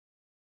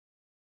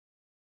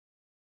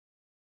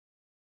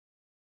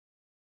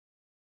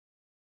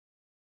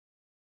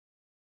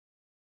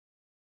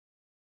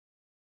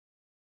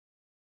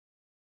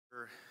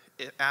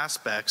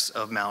Aspects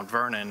of Mount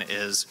Vernon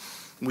is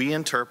we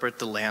interpret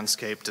the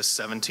landscape to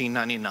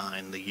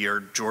 1799, the year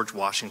George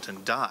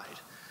Washington died.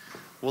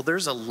 Well,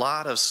 there's a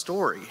lot of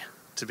story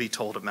to be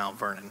told of Mount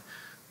Vernon.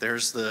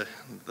 There's the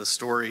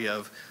story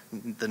of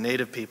the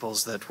native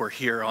peoples that were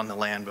here on the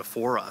land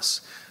before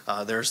us.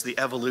 There's the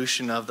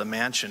evolution of the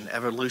mansion,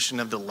 evolution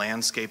of the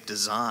landscape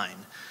design.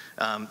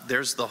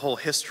 There's the whole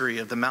history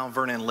of the Mount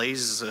Vernon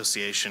Ladies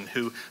Association,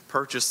 who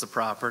purchased the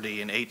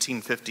property in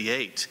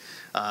 1858,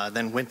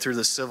 then went through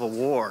the Civil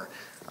War.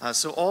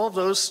 So all of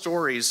those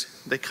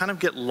stories, they kind of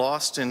get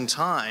lost in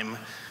time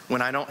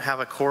when I don't have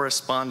a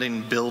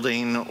corresponding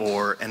building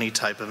or any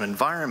type of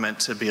environment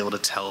to be able to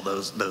tell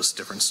those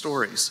different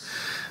stories.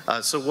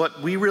 So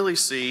what we really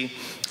see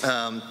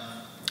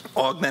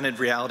augmented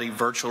reality,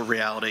 virtual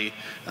reality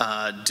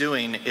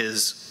doing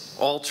is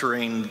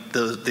altering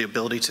the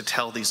ability to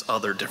tell these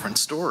other different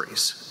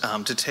stories,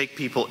 to take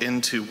people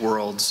into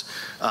worlds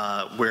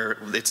where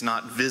it's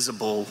not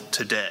visible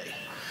today.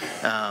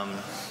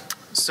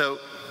 So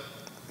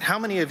how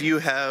many of you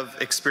have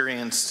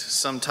experienced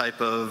some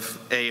type of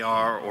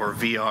AR or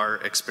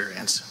VR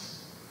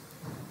experience?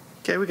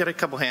 Okay, we got a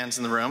couple hands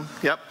in the room.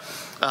 Yep.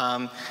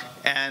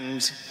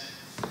 And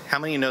how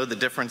many know the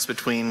difference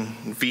between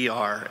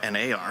VR and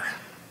AR?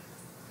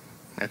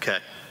 Okay,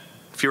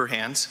 fewer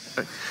hands.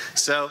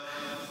 So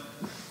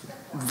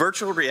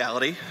virtual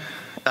reality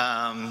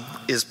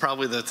is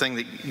probably the thing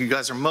that you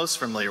guys are most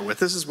familiar with.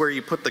 This is where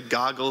you put the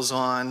goggles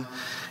on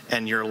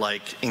and you're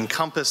like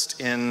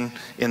encompassed in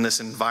this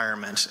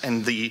environment,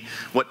 and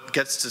what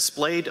gets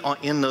displayed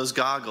in those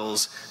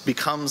goggles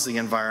becomes the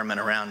environment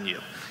around you.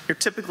 You're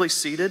typically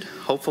seated,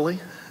 hopefully,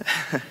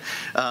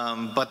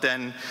 but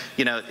then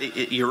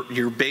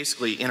you're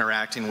basically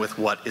interacting with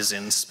what is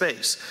in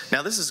space.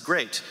 Now this is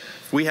great.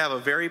 We have a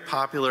very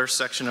popular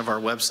section of our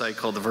website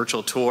called the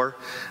Virtual Tour,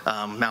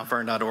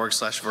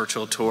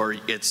 mountvernon.org/virtual tour.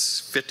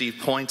 It's 50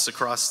 points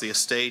across the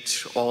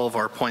estate, all of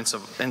our points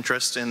of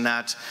interest in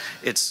that.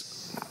 It's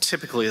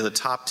typically the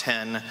top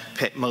 10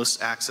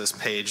 most accessed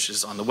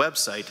pages on the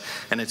website,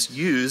 and it's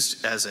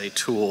used as a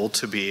tool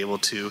to be able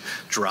to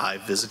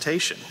drive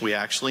visitation. We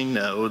actually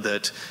know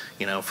that,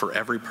 for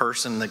every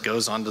person that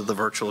goes onto the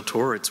virtual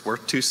tour, it's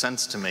worth 2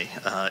 cents to me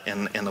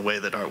in the way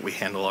that we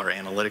handle our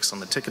analytics on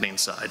the ticketing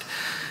side.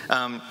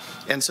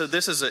 And so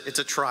this is it's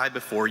a try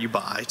before you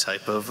buy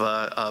type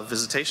of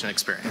visitation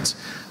experience.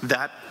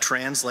 That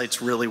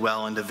translates really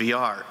well into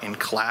VR. In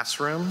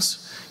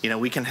classrooms,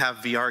 we can have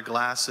VR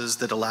glasses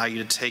that allow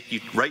you to take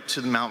you right to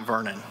the Mount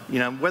Vernon.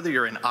 Whether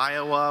you're in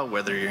Iowa,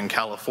 whether you're in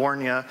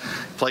California,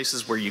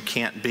 places where you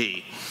can't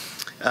be.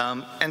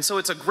 And so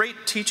it's a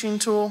great teaching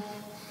tool,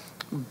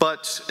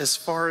 but as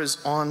far as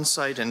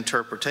on-site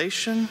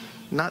interpretation,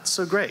 not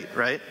so great,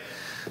 right?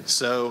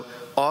 So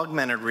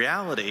augmented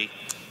reality,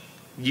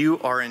 you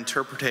are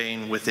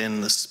interpreting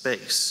within the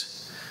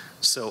space.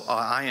 So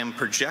I am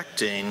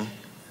projecting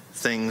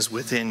things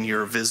within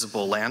your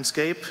visible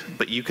landscape,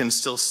 but you can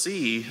still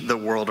see the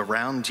world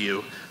around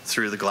you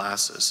through the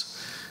glasses.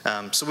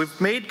 So we've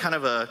made kind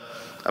of a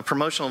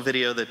promotional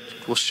video that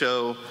will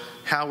show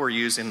how we're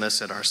using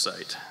this at our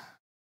site.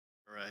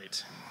 All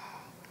right.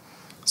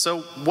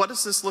 So what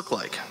does this look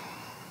like?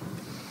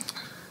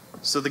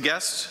 So the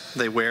guests,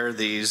 they wear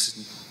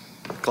these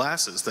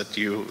glasses that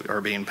you are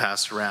being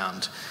passed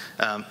around.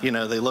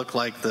 They look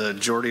like the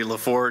Geordie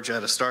LaForge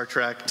at a Star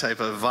Trek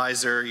type of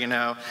visor,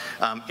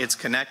 It's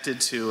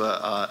connected to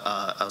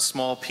a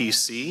small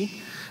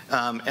PC,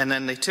 and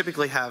then they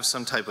typically have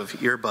some type of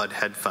earbud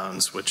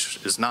headphones, which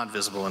is not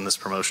visible in this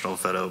promotional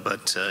photo,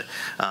 but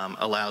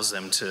allows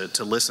them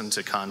to listen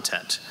to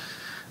content.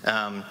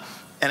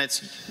 And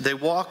they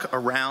walk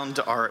around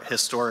our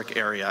historic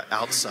area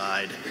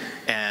outside,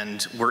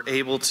 and we're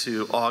able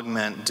to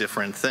augment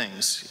different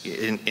things.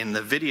 In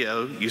the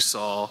video you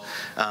saw,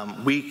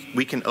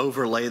 we can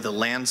overlay the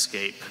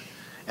landscape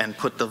and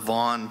put the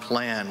Vaughan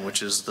plan,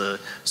 which is the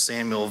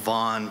Samuel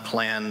Vaughan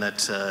plan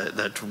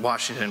that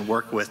Washington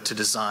worked with to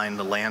design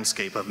the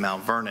landscape of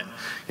Mount Vernon.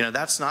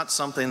 That's not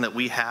something that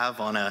we have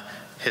on a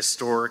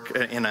historic,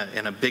 in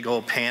a big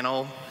old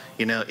panel,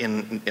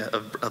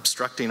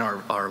 obstructing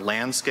our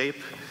landscape.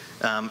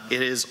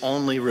 It is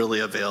only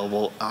really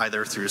available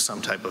either through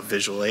some type of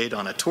visual aid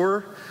on a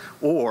tour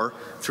or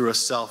through a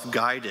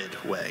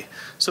self-guided way.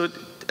 So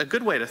a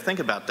good way to think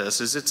about this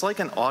is it's like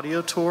an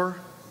audio tour,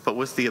 but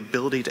with the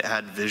ability to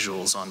add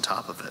visuals on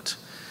top of it.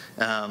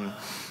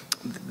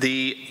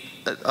 The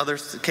other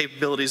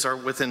capabilities are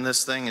within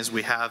this thing is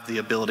we have the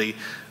ability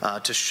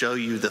to show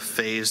you the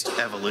phased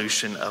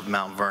evolution of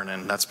Mount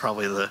Vernon. That's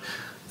probably the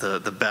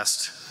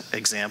best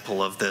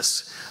example of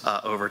this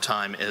over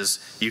time is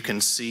you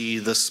can see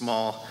the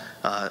small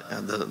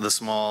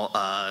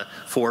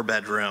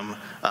 4-bedroom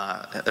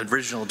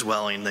original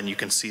dwelling, then you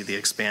can see the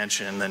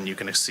expansion, then you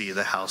can see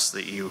the house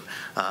that you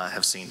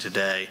have seen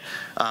today.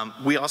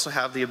 We also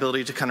have the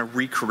ability to kind of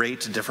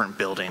recreate different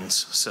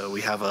buildings. So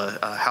we have the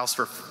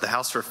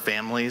House for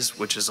Families,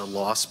 which is a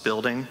lost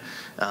building,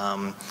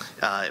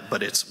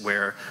 but it's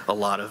where a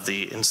lot of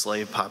the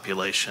enslaved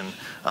population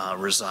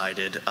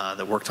resided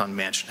that worked on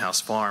Mansion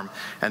House Farm.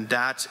 And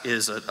that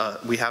is,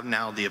 we have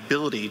now the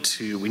ability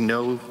to, we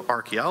know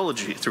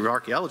archaeology, through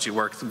archaeology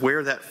work,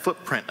 where that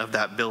footprint of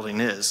that building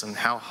is and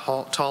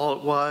how tall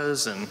it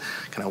was and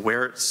kind of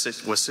where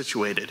it was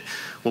situated.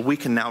 Well, we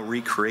can now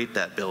recreate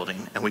that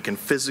building, and we can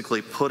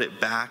physically put it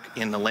back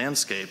in the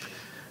landscape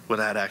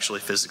without actually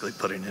physically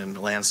putting it in the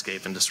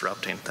landscape and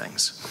disrupting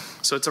things.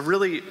 So it's a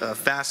really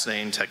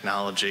fascinating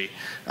technology,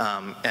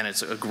 and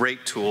it's a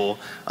great tool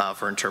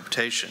for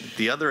interpretation.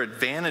 The other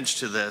advantage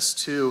to this,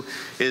 too,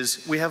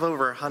 is we have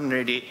over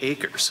 180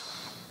 acres.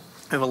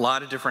 We have a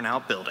lot of different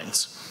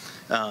outbuildings.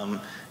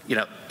 You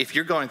know, if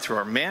you're going through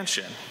our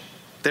mansion,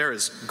 there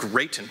is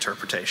great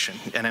interpretation.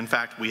 And in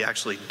fact, we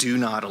actually do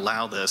not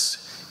allow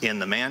this in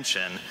the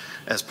mansion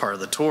as part of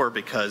the tour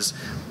because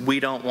we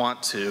don't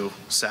want to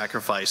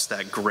sacrifice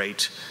that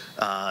great,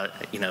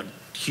 you know,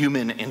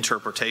 human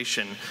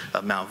interpretation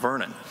of Mount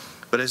Vernon.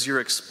 But as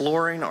you're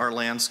exploring our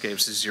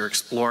landscapes, as you're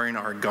exploring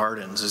our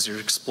gardens, as you're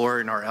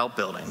exploring our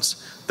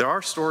outbuildings, there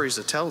are stories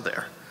to tell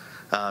there.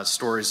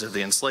 Stories of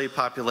the enslaved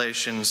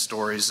population,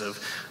 stories of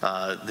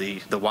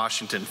the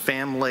Washington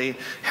family,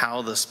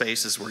 how the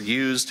spaces were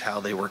used, how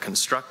they were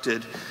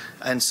constructed.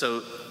 And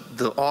so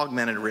the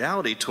augmented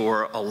reality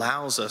tour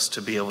allows us to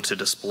be able to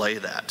display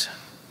that.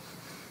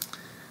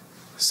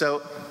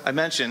 So I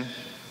mentioned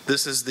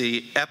this is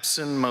the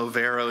Epson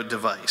Movero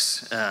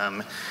device,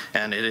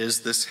 and it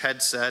is this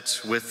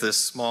headset with this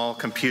small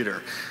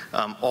computer.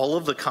 All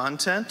of the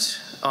content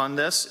on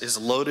this is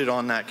loaded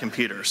on that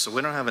computer, so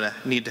we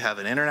don't need to have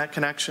an internet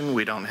connection.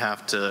 We don't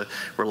have to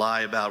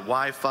rely about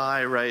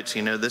Wi-Fi, right?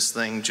 You know, this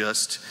thing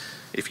just,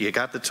 if you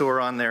got the tour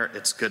on there,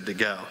 it's good to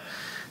go.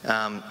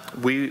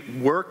 We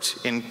worked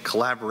in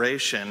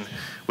collaboration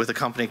with a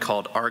company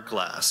called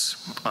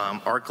ARtGlass.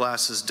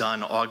 ARtGlass has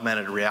done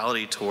augmented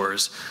reality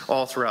tours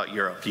all throughout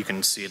Europe. You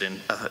can see it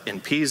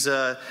in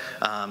Pisa,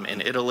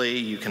 in Italy.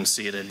 You can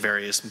see it in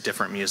various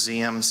different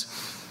museums.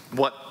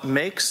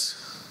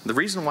 The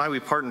reason why we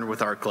partnered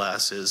with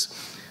ARtGlass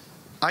is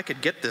I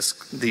could get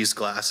these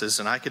glasses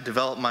and I could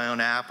develop my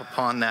own app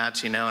upon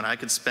that, you know, and I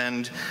could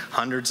spend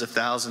hundreds of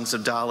thousands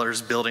of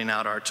dollars building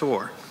out our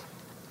tour.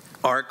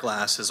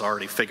 ARtGlass has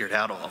already figured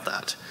out all of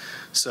that.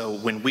 So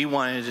when we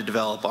wanted to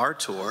develop our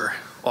tour,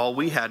 all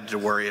we had to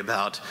worry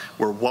about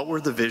were what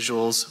were the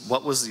visuals,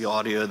 what was the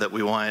audio that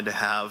we wanted to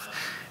have,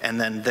 and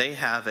then they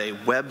have a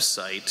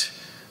website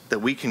that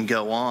we can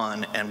go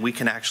on and we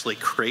can actually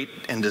create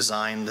and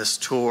design this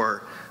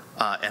tour,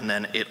 and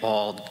then it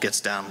all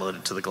gets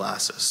downloaded to the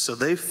glasses. So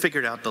they've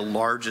figured out the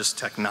largest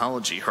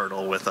technology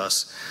hurdle with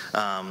us,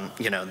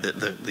 you know,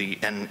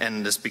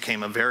 and this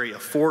became a very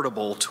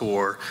affordable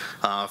tour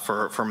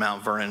for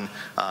Mount Vernon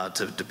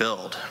to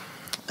build.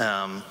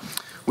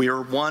 We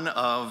are one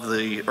of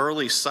the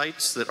early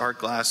sites that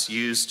ARtGlass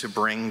used to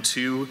bring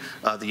to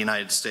the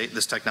United States,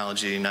 this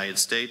technology to the United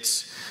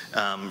States.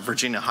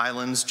 Virginia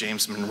Highlands,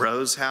 James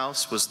Monroe's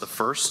house was the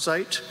first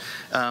site.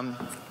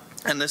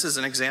 And this is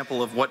an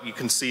example of what you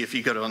can see if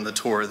you go on the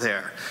tour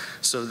there.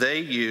 So they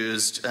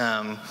used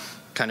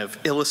kind of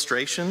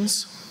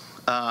illustrations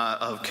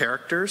of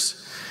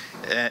characters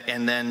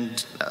and then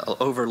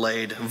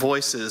overlaid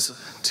voices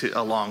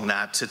along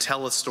that to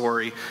tell a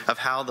story of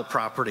how the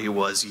property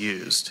was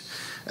used.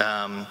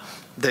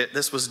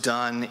 This was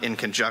done in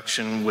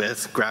conjunction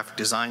with graphic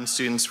design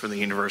students from the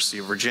University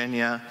of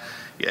Virginia,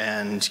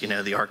 and you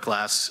know, the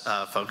ARtGlass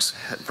folks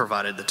had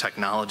provided the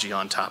technology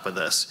on top of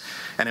this,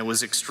 and it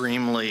was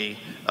extremely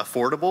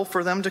affordable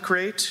for them to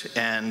create,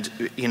 and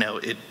you know,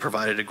 it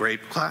provided a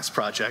great class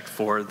project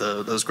for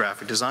those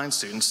graphic design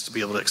students to be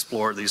able to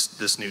explore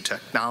this new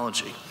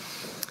technology.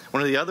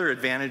 One of the other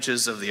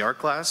advantages of the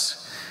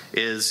ARtGlass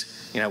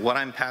is, you know, what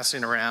I'm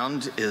passing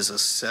around is a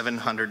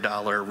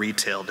 $700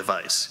 retail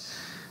device,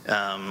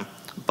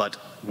 but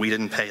we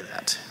didn't pay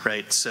that,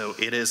 right? So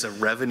it is a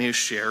revenue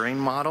sharing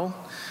model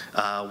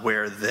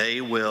where they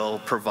will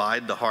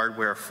provide the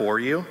hardware for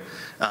you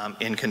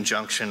in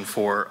conjunction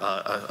for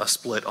a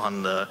split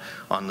on the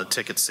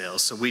ticket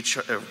sales. So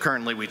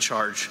currently we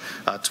charge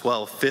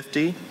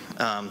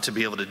 $12.50 to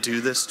be able to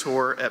do this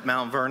tour at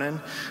Mount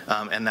Vernon,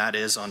 and that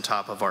is on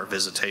top of our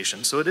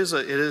visitation. So it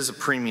is a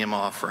premium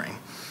offering.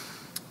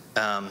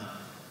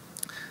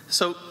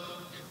 So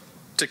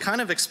to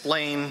kind of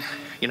explain,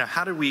 you know,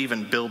 how did we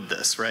even build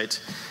this, right?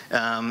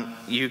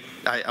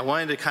 I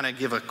wanted to kind of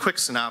give a quick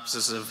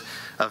synopsis of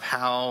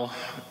how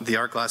the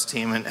ARtGlass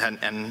team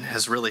and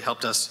has really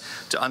helped us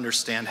to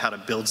understand how to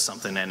build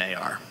something in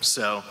AR.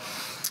 So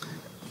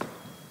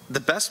the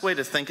best way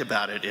to think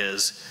about it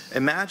is,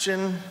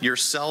 imagine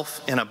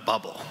yourself in a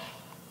bubble,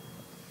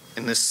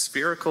 in this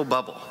spherical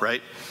bubble,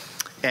 right?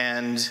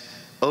 And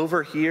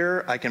over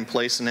here, I can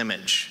place an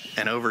image,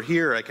 and over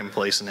here, I can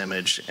place an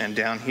image, and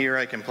down here,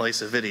 I can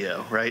place a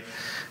video, right?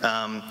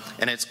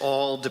 And it's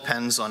all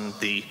depends on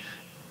the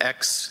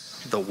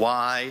X, the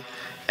Y,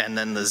 and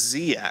then the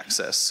Z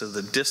axis, so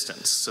the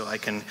distance. So I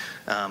can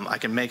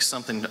make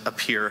something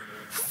appear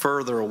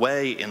further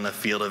away in the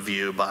field of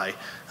view by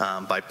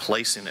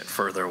placing it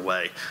further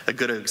away. A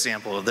good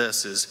example of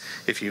this is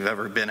if you've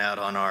ever been out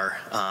on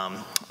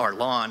our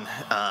lawn,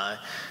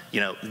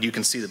 you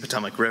can see the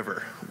Potomac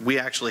River. We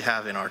actually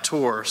have in our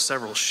tour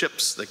several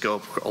ships that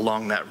go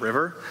along that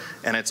river,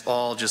 and it's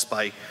all just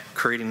by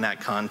creating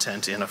that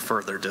content in a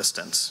further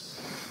distance.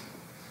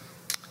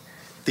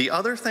 The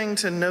other thing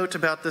to note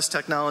about this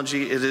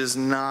technology, it is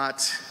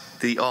not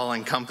the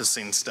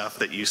all-encompassing stuff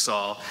that you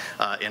saw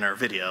in our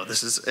video.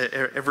 This is,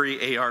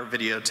 every AR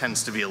video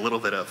tends to be a little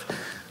bit of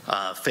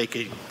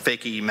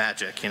fakey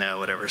magic,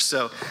 whatever.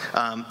 So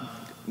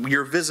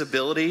your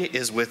visibility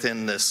is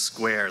within this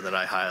square that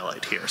I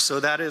highlight here. So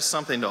that is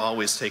something to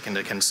always take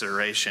into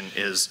consideration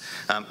is,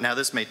 now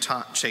this may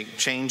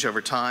change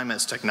over time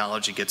as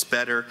technology gets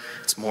better,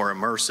 it's more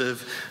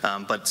immersive,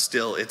 but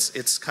still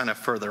it's kind of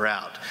further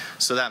out.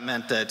 So that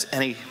meant that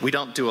we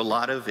don't do a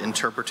lot of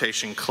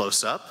interpretation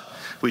close up.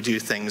 We do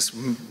things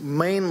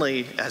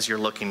mainly as you're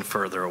looking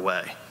further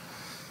away.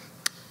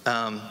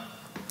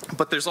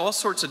 But there's all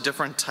sorts of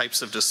different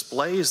types of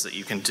displays that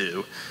you can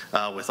do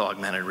with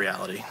augmented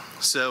reality.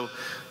 So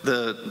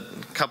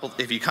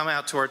if you come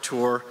out to our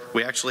tour,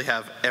 we actually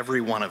have every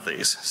one of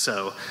these.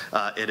 So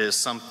it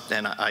is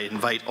and I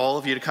invite all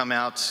of you to come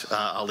out.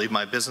 I'll leave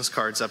my business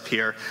cards up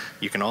here.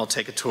 You can all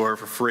take a tour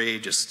for free.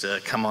 Just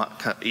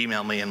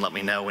email me and let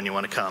me know when you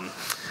want to come.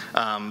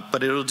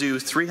 But it'll do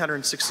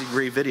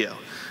 360-degree video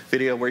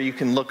where you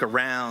can look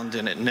around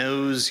and it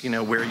knows,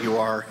 where you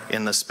are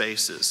in the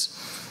spaces.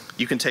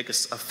 You can take a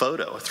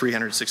photo, a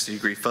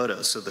 360-degree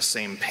photo, so the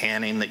same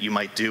panning that you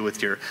might do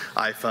with your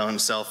iPhone,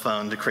 cell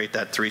phone to create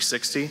that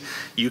 360,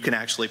 you can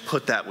actually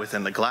put that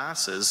within the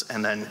glasses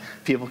and then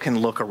people can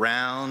look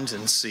around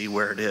and see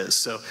where it is.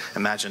 So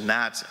imagine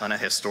that on a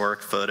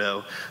historic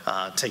photo,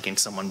 taking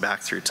someone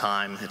back through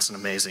time. It's an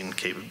amazing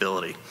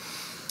capability.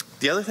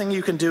 The other thing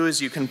you can do is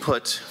you can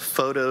put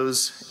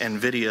photos and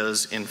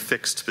videos in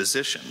fixed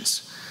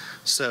positions.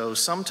 So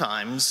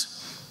sometimes,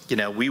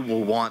 we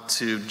will want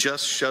to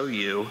just show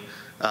you,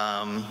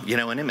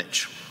 an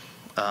image.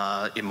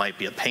 It might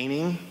be a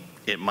painting,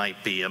 it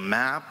might be a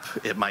map,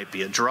 it might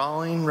be a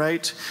drawing,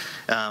 right?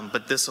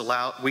 But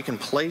we can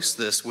place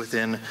this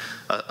within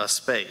a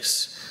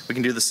space. We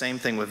can do the same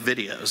thing with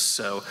videos.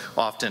 So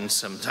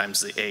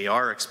sometimes the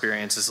AR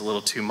experience is a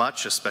little too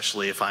much,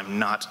 especially if I'm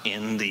not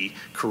in the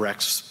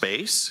correct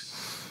space.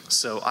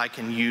 So I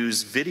can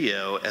use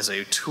video as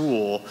a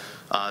tool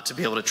to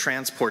be able to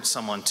transport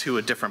someone to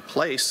a different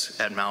place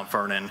at Mount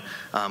Vernon,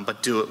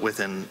 but do it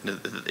within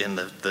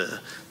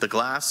the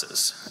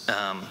glasses.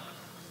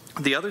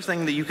 The other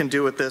thing that you can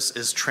do with this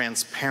is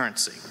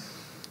transparency.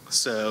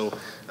 So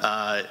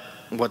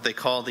what they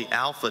call the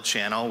alpha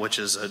channel, which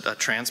is a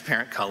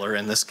transparent color,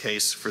 in this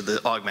case for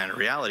the augmented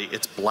reality,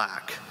 it's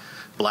black.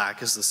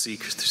 Black is the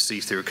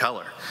see-through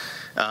color.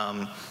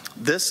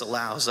 This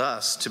allows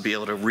us to be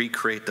able to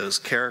recreate those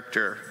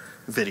character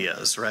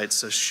videos, right?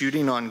 So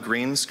shooting on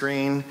green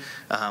screen,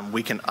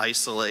 we can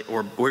isolate,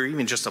 or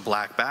even just a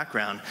black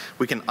background,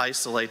 we can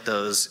isolate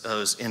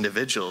those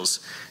individuals,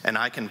 and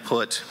I can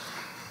put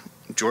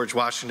George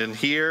Washington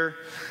here,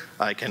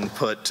 I can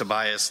put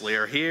Tobias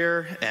Lear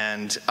here,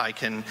 and I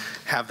can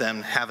have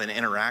them have an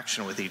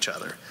interaction with each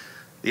other.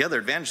 The other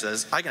advantage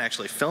is I can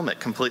actually film it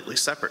completely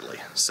separately.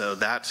 So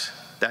that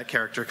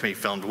character can be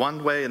filmed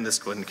one way, and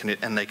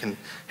and they can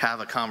have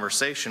a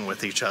conversation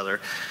with each other.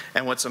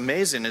 And what's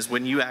amazing is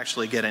when you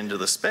actually get into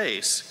the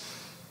space,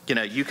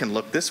 you can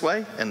look this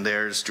way, and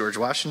there's George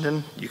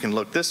Washington. You can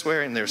look this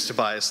way, and there's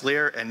Tobias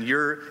Lear, and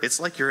it's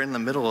like you're in the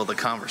middle of the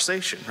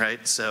conversation,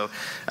 right? So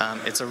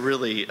it's a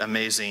really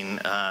amazing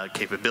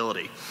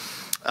capability.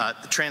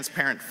 The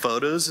transparent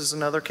photos is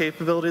another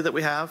capability that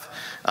we have,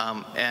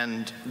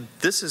 and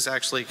this is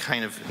actually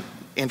kind of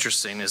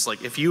interesting. Is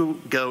like if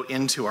you go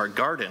into our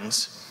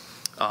gardens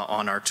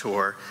on our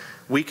tour,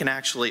 we can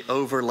actually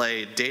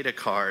overlay data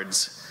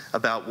cards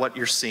about what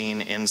you're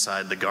seeing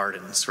inside the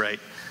gardens, right?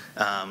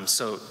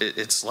 So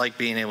it's like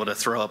being able to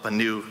throw up a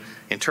new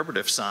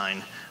interpretive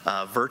sign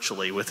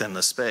virtually within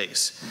the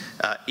space.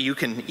 You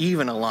can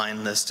even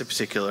align this to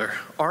particular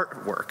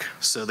artwork.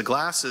 So the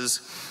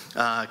glasses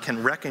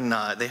can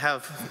recognize,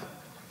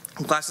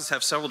 glasses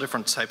have several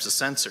different types of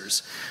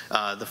sensors.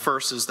 The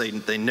first is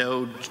they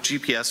know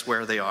GPS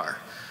where they are.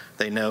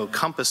 They know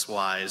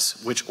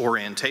compass-wise which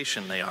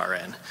orientation they are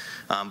in.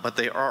 But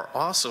they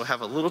also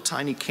have a little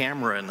tiny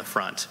camera in the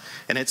front,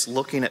 and it's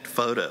looking at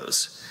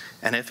photos.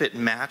 And if it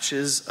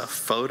matches a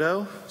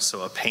photo,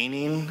 so a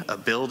painting, a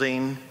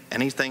building,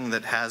 anything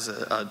that has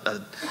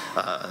a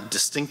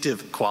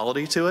distinctive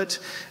quality to it,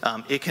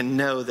 it can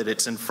know that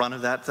it's in front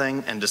of that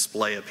thing and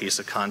display a piece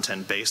of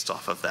content based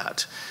off of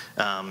that.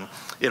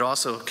 It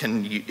also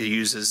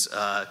uses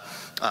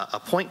a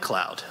point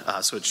cloud,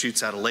 so it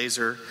shoots out a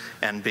laser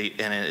and it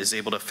is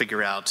able to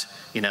figure out,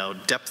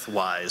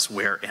 depth-wise,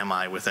 where am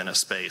I within a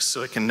space.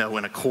 So it can know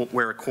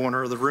where a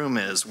corner of the room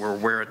is, or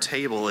where a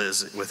table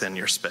is within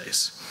your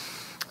space.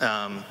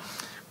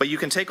 But you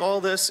can take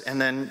all this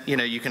and then,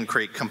 you can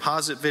create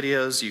composite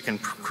videos, you can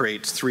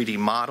create 3D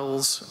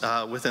models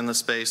within the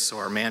space. So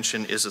our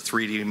mansion is a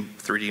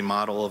 3D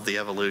model of the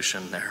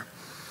evolution there.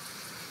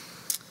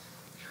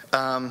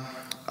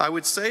 I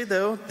would say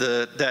though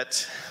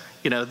that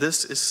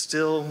this is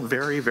still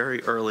very,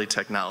 very early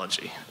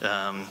technology.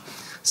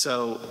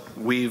 So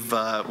we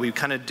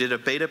kind of did a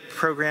beta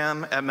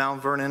program at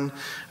Mount Vernon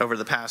over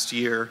the past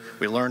year.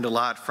 We learned a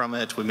lot from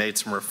it. We made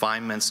some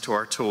refinements to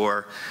our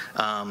tour.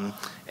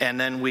 And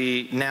then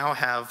we now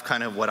have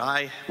kind of what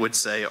I would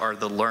say are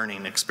the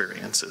learning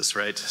experiences,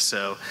 right?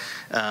 So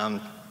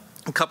a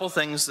couple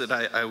things that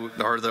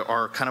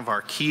are kind of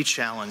our key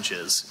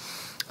challenges.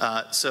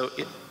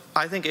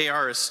 I think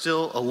AR is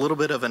still a little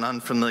bit of an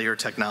unfamiliar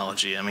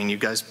technology. I mean, you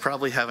guys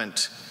probably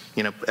haven't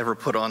ever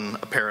put on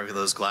a pair of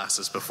those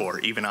glasses before.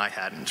 Even I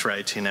hadn't,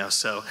 right?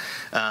 So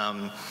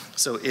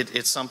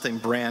it's something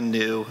brand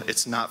new.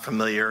 It's not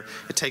familiar.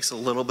 It takes a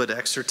little bit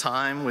extra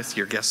time with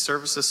your guest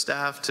services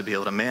staff to be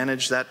able to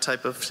manage that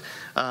type of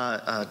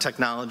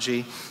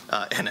technology,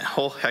 and a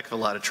whole heck of a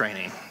lot of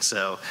training.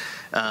 So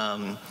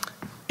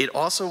it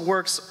also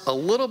works a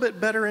little bit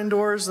better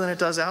indoors than it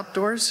does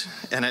outdoors,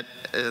 and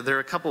there are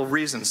a couple of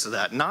reasons to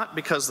that. Not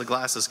because the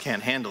glasses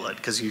can't handle it,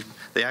 because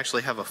they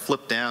actually have a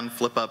flip down,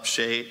 flip up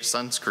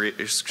sun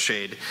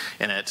shade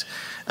in it,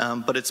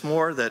 but it's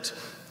more that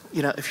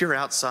if you're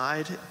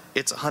outside,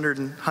 it's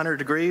 100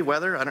 degree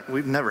weather.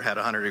 We've never had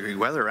 100 degree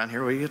weather around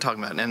here. What are you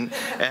talking about?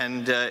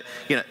 And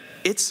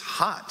it's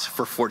hot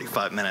for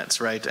 45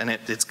 minutes, right? And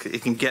it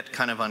can get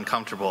kind of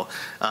uncomfortable.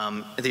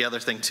 The other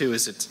thing too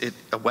is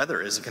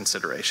weather is a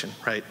consideration,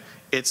 right?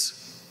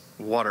 It's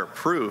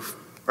waterproof,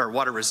 or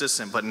water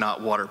resistant, but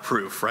not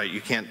waterproof, right?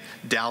 You can't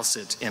douse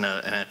it in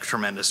a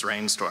tremendous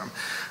rainstorm.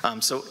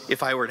 So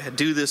if I were to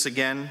do this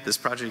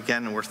project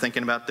again, and we're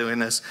thinking about doing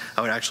this,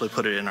 I would actually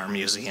put it in our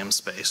museum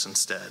space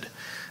instead.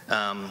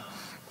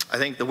 I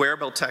think the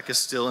wearable tech is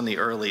still in the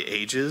early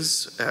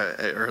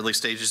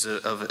stages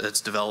of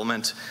its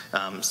development.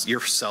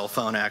 Your cell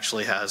phone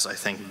actually has, I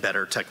think,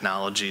 better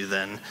technology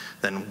than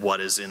what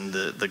is in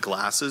the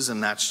glasses,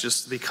 and that's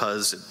just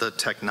because the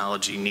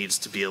technology needs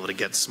to be able to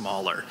get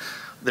smaller.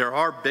 There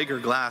are bigger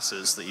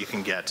glasses that you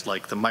can get,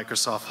 like the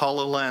Microsoft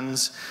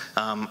HoloLens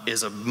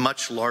is a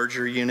much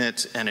larger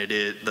unit, and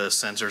the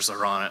sensors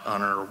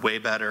are way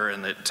better,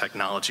 and the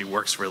technology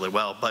works really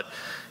well. But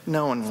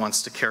no one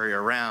wants to carry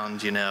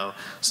around,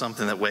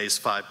 something that weighs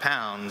 5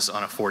 pounds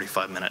on a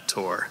 45-minute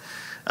tour.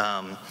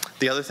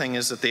 The other thing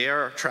is that the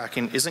AR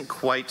tracking isn't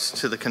quite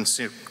to the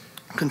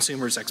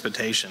consumer's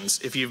expectations.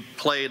 If you've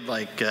played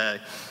like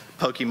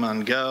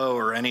Pokemon Go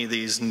or any of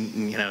these,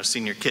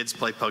 seen your kids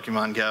play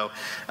Pokemon Go,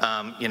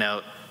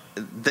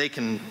 they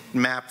can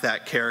map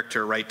that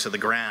character right to the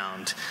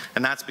ground,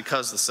 and that's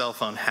because the cell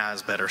phone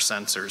has better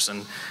sensors.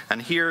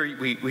 And here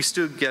we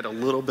still get a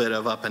little bit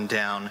of up and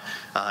down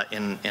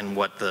in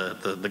what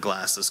the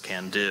glasses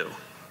can do.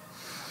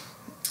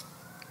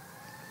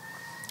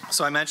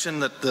 So I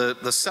mentioned that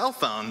the cell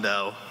phone,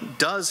 though,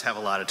 does have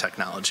a lot of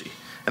technology.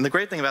 And the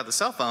great thing about the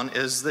cell phone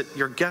is that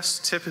your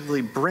guests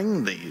typically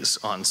bring these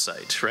on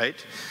site, right?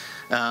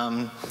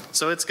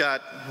 So it's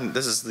got,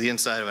 this is the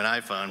inside of an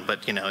iPhone,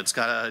 but it's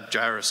got a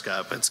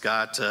gyroscope, it's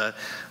got a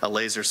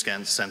laser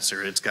scan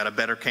sensor, it's got a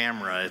better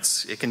camera,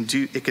 it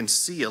can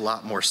see a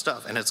lot more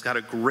stuff, and it's got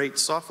a great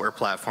software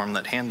platform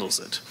that handles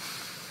it.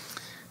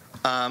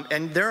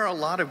 And there are a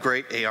lot of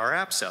great AR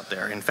apps out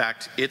there. In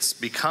fact, it's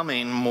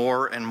becoming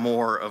more and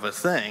more of a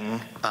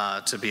thing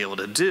to be able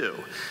to do.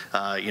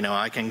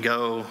 I can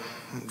go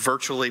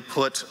virtually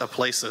put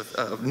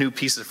a new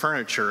piece of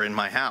furniture in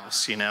my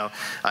house.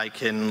 I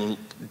can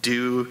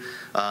do,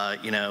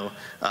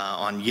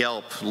 on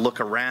Yelp, look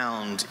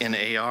around in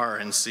AR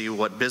and see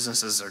what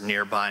businesses are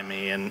nearby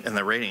me and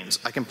the ratings.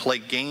 I can play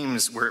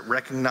games where it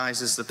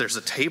recognizes that there's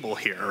a table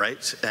here,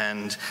 right?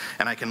 And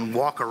I can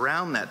walk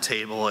around that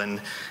table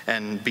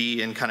and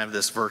be in kind of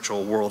this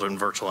virtual world and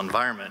virtual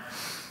environment.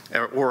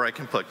 Or I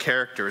can put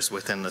characters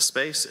within the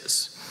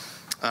spaces.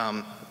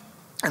 And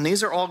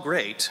these are all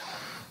great,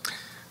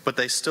 but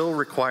they still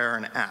require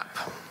an app,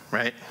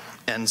 right?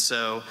 And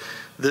so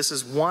this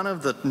is one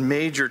of the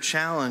major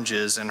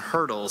challenges and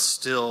hurdles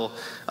still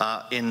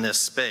in this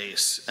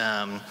space.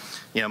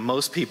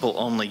 Most people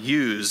only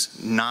use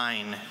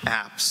 9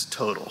 apps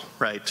total,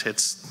 right?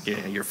 It's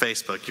your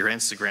Facebook, your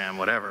Instagram,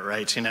 whatever,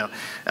 right?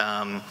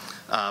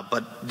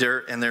 But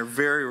they're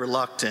very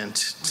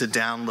reluctant to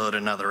download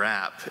another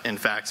app. In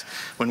fact,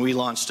 when we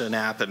launched an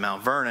app at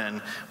Mount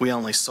Vernon, we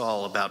only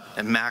saw about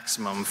a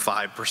maximum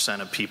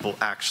 5% of people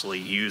actually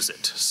use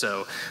it.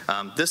 So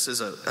this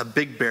is a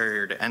big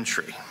barrier to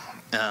entry.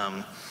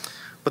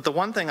 But the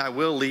one thing I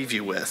will leave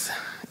you with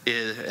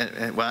is,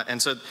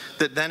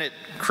 then it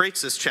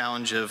creates this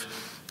challenge of,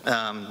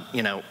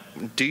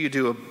 do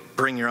you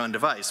bring your own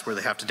device where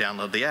they have to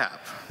download the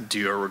app? Do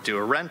you do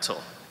a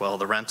rental? Well,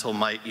 the rental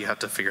you have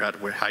to figure out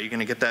how you're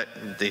going to get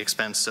the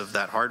expense of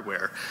that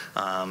hardware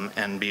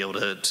and be able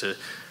to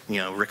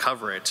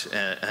recover it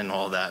and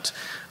all that.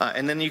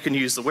 And then you can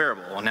use the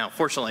wearable. Now,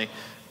 fortunately,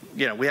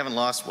 we haven't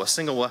lost a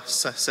single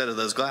set of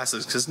those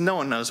glasses because no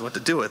one knows what to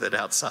do with it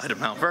outside of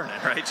Mount Vernon,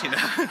 right?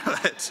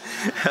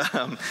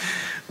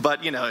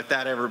 But if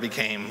that ever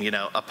became,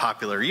 a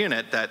popular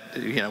unit, that,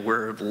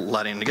 we're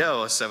letting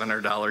go a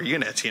 $700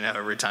 unit,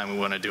 every time we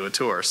want to do a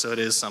tour. So it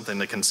is something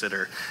to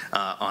consider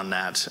on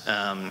that.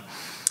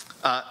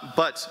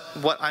 But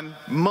what I'm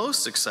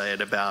most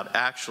excited about,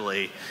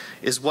 actually,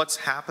 is what's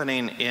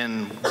happening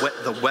in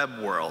the web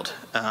world.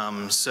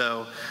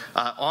 So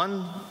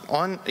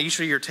on each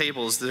of your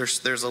tables,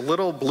 there's a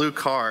little blue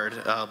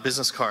card,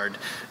 business card,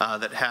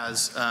 that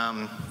has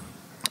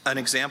an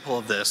example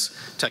of this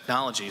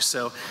technology.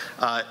 So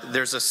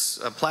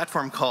there's a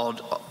platform called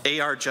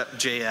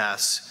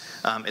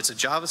ARtGlass. It's a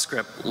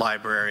JavaScript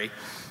library,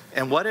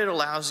 and what it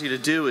allows you to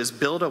do is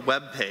build a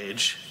web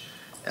page.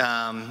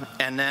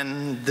 And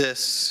then the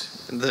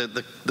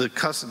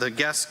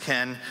guest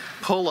can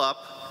pull up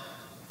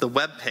the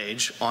web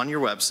page on your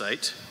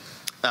website.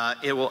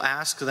 It will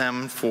ask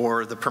them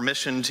for the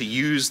permission to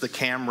use the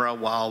camera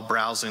while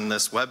browsing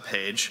this web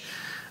page.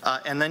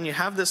 And then you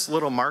have this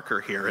little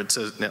marker here.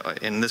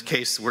 In this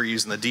case, we're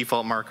using the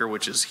default marker,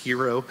 which is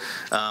Hero.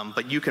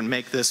 But you can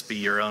make this be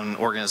your own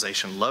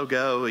organization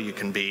logo. You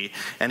can be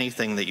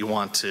anything that you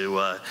want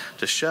to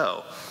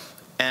show.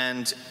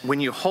 And when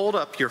you hold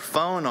up your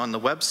phone on the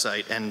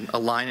website and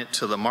align it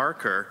to the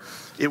marker,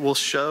 it will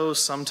show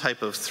some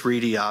type of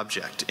 3D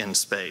object in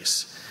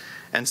space.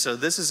 And so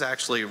this is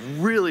actually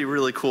really,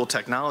 really cool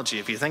technology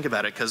if you think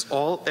about it, because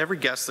every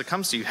guest that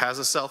comes to you has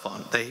a cell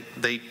phone.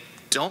 They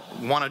don't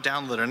want to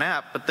download an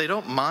app, but they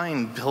don't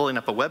mind pulling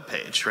up a web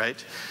page,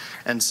 right?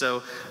 And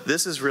so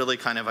this is really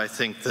kind of, I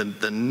think,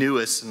 the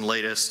newest and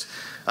latest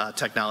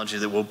technology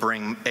that will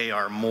bring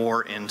AR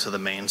more into the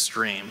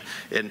mainstream.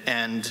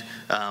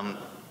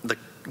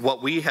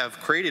 What we have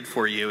created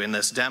for you in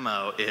this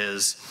demo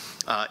is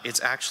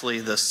it's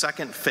actually the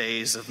second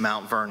phase of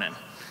Mount Vernon.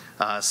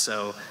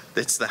 So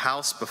it's the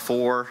house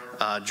before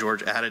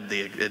George added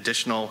the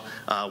additional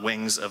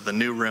wings of the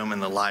new room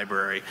and the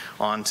library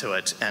onto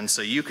it. And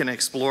so you can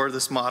explore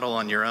this model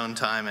on your own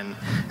time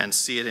and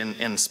see it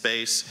in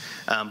space.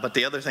 But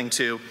the other thing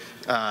too,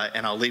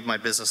 and I'll leave my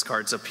business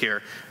cards up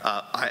here,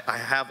 I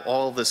have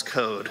all this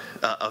code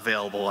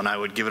available, and I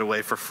would give it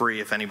away for free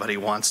if anybody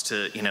wants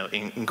to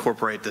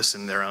incorporate this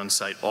in their own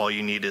site. All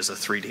you need is a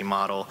 3D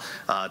model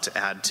to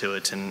add to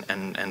it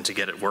and to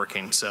get it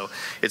working. So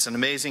it's an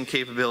amazing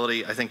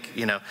capability. I think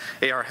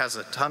AR has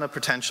a ton of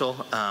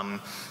potential,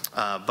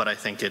 but I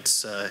think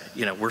it's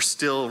we're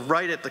still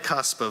right at the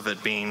cusp of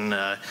it being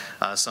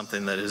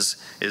something that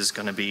is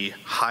going to be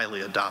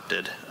highly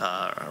adopted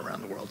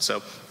around the world. So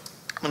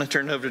I'm going to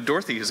turn it over to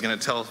Dorothy, who's going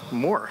to tell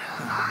more.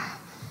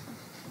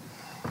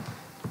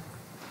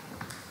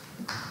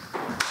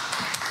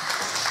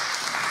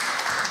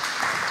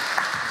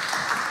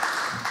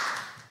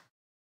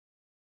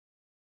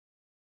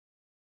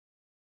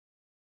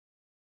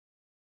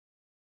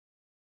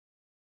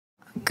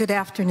 Good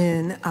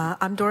afternoon.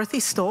 I'm Dorothy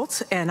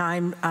Stoltz, and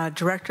I'm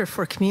Director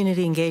for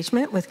Community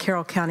Engagement with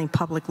Carroll County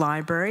Public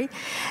Library.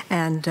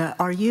 And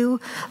are you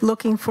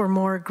looking for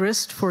more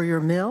grist for your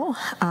mill?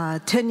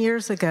 10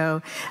 years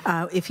ago,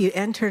 if you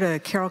entered a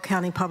Carroll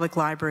County Public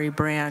Library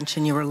branch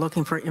and you were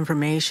looking for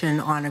information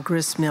on a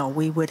grist mill,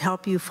 we would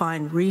help you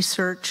find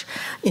research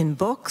in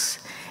books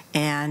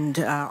and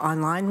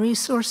online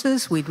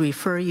resources. We'd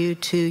refer you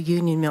to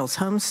Union Mills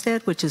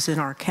Homestead, which is in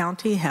our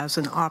county, has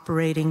an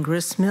operating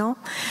grist mill.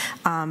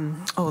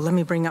 Let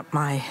me bring up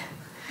my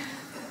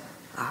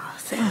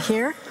thing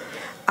here.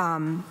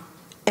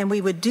 And we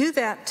would do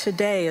that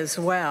today as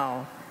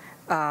well.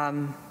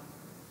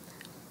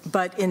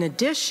 But in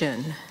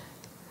addition,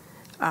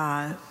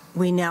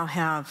 we now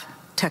have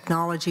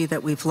technology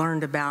that we've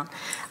learned about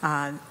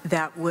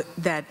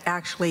that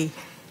actually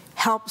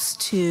helps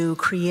to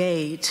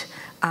create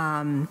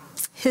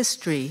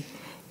history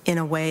in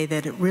a way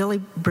that it really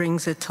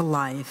brings it to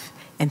life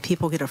and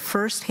people get a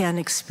first-hand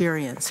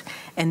experience,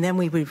 and then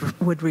we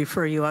would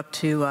refer you up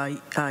to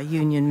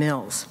Union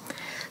Mills.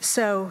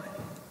 So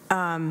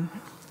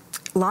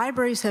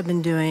libraries have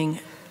been doing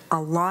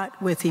a lot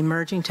with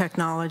emerging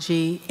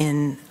technology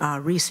in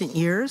recent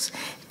years.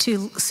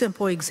 Two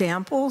simple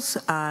examples,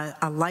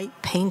 a light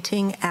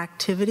painting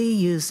activity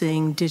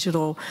using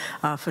digital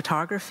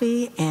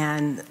photography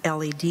and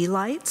LED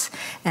lights,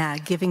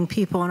 giving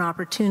people an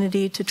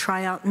opportunity to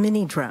try out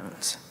mini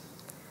drones.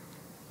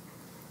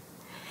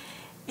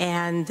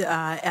 And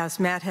as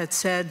Matt had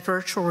said,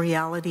 virtual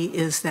reality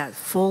is that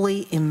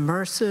fully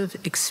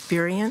immersive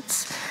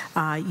experience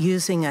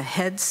using a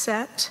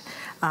headset,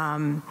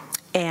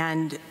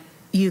 and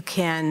you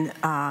can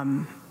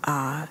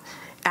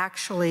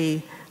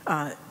actually,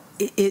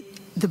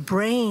 the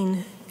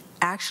brain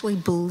actually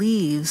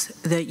believes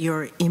that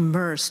you're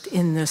immersed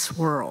in this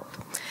world.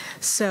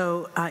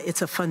 So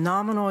it's a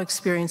phenomenal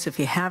experience if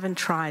you haven't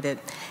tried it.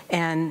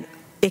 And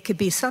it could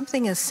be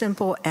something as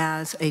simple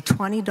as a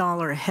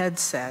 $20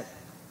 headset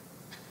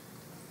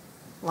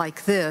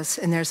like this,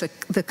 and there's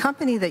the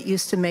company that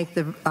used to make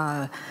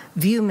the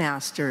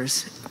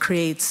Viewmasters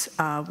creates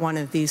one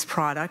of these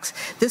products.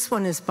 This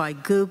one is by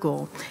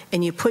Google,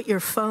 and you put your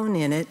phone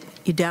in it,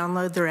 you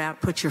download their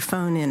app, put your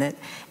phone in it,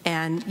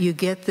 and you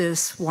get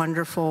this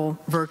wonderful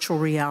virtual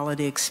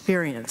reality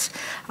experience.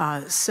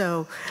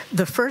 So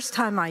the first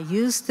time I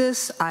used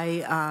this,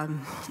 I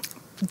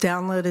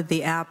downloaded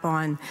the app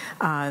on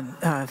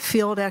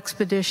field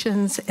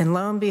expeditions, and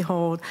lo and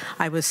behold,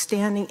 I was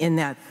standing in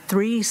that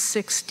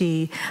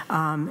 360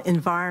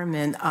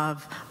 environment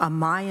of a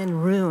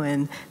Mayan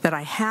ruin that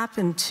I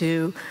happened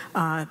to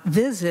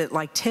visit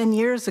like 10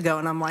 years ago,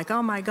 and I'm like,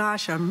 oh my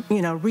gosh, I'm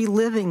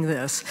reliving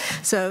this.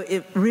 So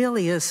it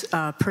really is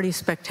pretty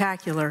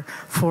spectacular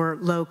for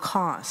low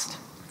cost.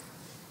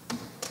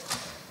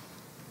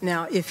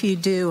 Now, if you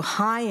do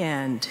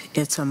high-end,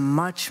 it's a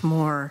much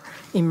more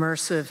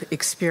immersive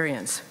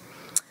experience.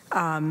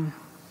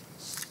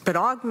 But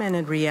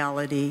augmented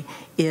reality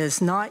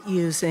is not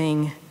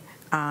using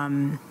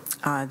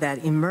that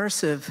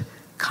immersive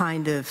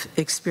kind of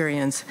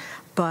experience,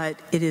 but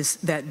it is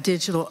that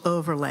digital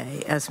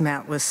overlay, as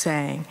Matt was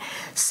saying.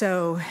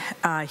 So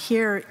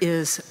here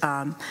is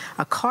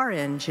a car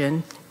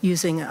engine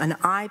using an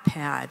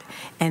iPad,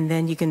 and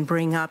then you can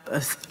bring up a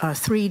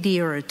 3D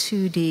or a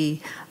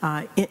 2D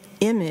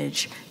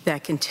image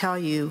that can tell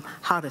you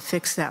how to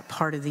fix that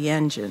part of the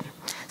engine.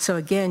 So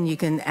again, you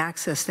can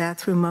access that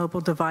through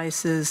mobile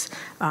devices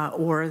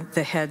or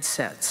the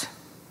headsets.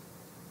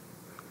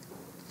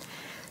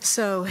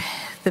 So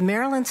the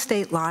Maryland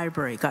State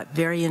Library got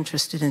very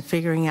interested in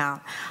figuring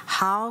out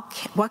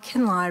what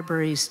can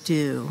libraries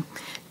do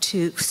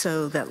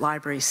so that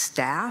library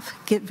staff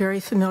get very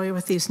familiar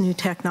with these new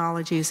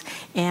technologies,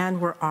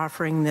 and we're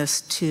offering this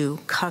to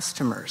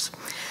customers.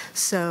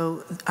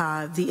 So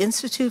the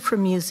Institute for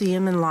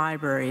Museum and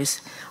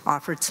Libraries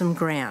offered some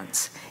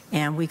grants,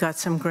 and we got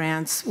some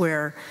grants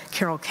where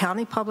Carroll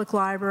County Public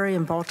Library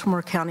and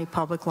Baltimore County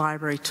Public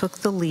Library took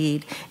the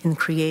lead and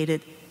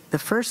created the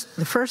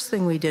first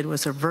thing we did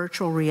was a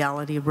virtual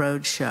reality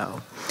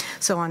roadshow.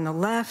 So on the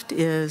left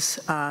is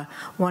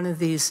one of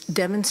these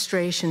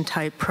demonstration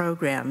type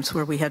programs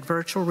where we had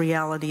virtual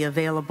reality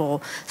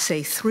available,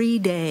 say 3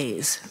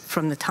 days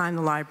from the time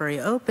the library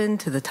opened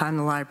to the time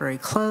the library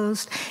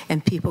closed,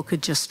 and people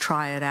could just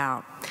try it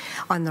out.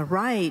 On the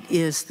right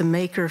is the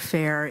Maker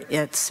Fair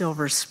at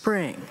Silver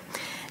Spring.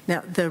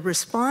 Now, the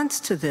response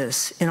to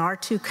this in our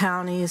 2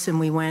 counties, and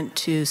we went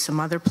to some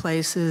other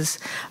places,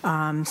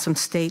 some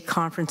state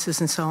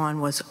conferences and so on,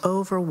 was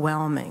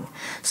overwhelming.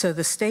 So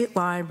the state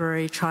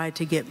library tried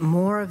to get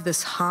more of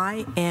this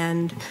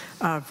high-end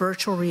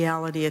virtual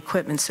reality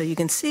equipment. So you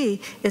can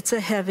see it's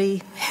a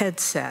heavy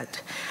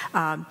headset.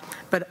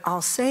 But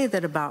I'll say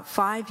that about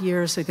 5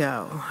 years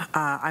ago,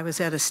 I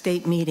was at a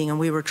state meeting and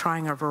we were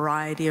trying a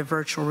variety of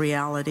virtual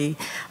reality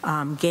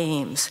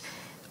games.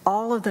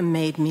 All of them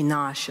made me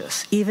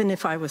nauseous, even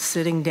if I was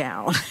sitting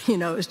down. It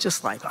was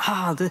just like,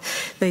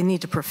 they need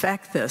to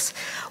perfect this.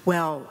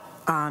 Well,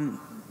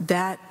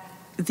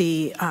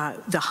 the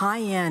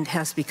high end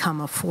has become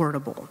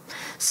affordable.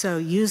 So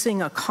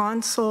using a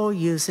console,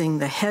 using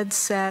the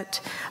headset,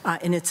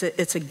 and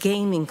it's a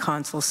gaming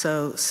console,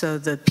 so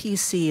the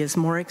PC is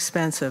more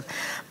expensive.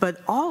 But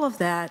all of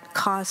that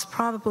costs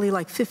probably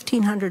like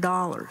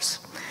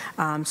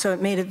 $1,500. So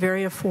it made it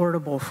very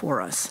affordable for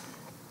us.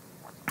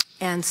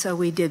 And so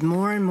we did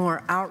more and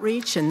more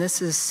outreach, and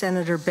this is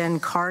Senator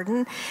Ben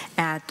Cardin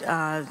at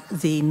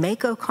the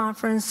MACO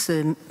conference,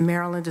 the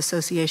Maryland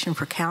Association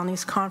for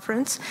Counties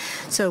conference.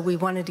 So we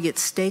wanted to get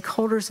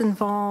stakeholders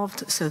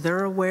involved so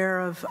they're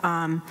aware of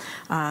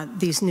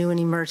these new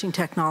and emerging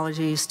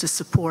technologies to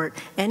support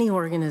any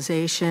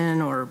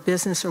organization or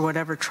business or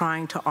whatever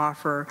trying to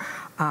offer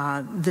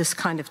this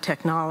kind of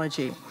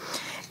technology.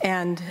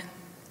 And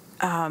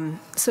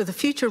so the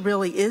future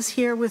really is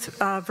here with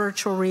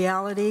virtual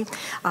reality.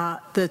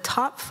 The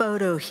top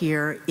photo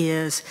here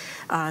is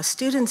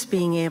students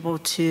being able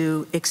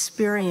to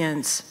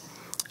experience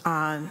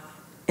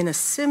in a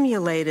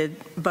simulated,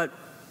 but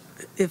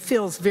it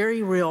feels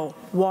very real,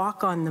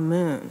 walk on the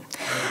moon.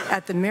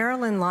 At the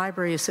Maryland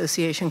Library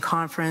Association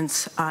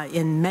conference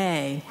in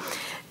May,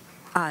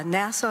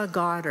 NASA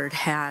Goddard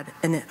had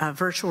a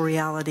virtual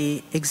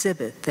reality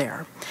exhibit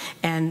there,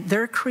 and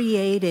they're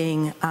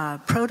creating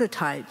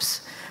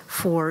prototypes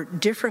for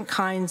different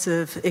kinds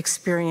of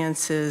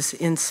experiences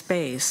in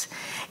space,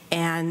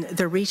 and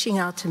they're reaching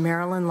out to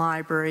Maryland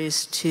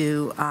libraries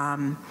to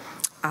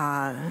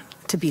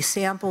be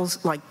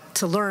samples, like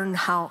to learn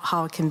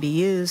how it can be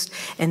used,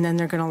 and then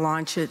they're going to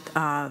launch it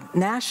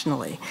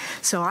nationally.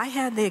 So I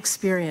had the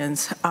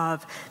experience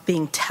of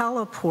being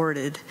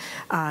teleported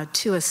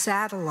to a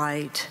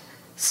satellite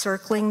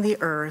circling the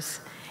Earth,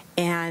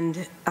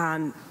 and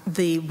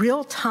the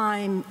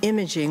real-time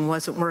imaging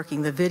wasn't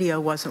working, the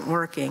video wasn't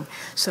working.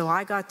 So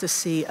I got to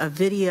see a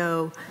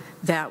video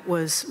that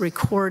was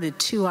recorded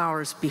 2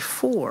 hours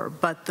before,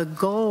 but the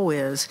goal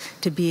is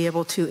to be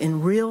able to,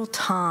 in real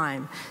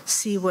time,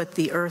 see what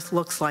the Earth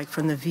looks like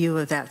from the view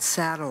of that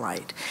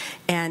satellite.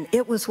 And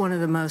it was one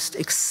of the most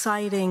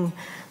exciting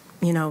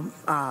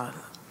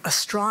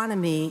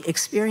astronomy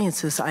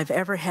experiences I've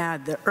ever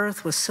had. The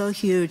Earth was so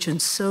huge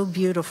and so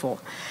beautiful.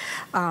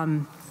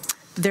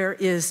 There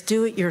is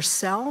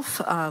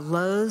do-it-yourself.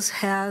 Lowe's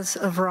has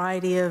a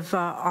variety of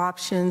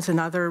options and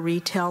other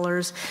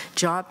retailers.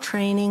 Job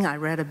training, I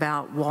read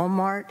about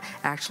Walmart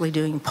actually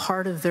doing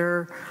part of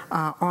their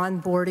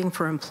onboarding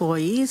for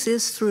employees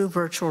is through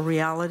virtual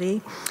reality.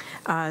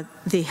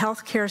 The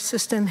healthcare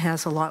system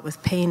has a lot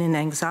with pain and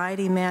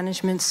anxiety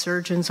management.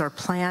 Surgeons are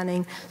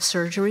planning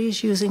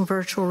surgeries using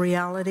virtual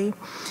reality.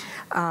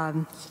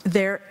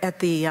 There at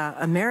the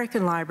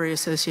American Library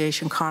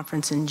Association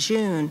conference in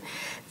June,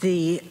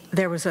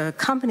 there was a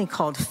company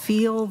called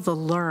Feel the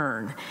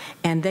Learn,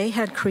 and they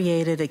had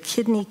created a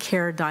kidney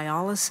care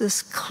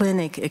dialysis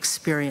clinic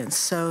experience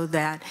so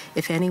that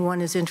if anyone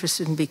is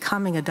interested in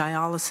becoming a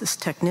dialysis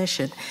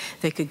technician,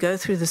 they could go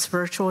through this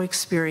virtual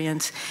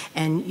experience,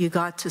 and you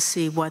got to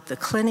see what the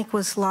clinic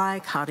was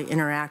like, how to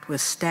interact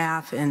with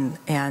staff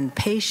and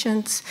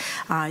patients,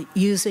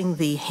 using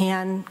the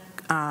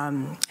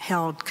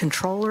held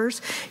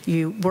controllers.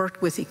 You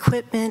worked with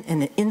equipment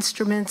and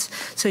instruments,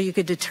 so you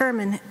could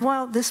determine,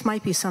 well, this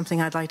might be something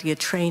I'd like to get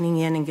training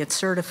in and get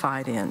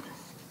certified in.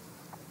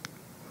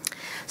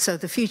 So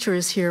the future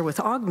is here with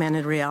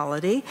augmented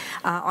reality.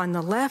 On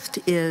the left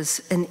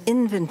is an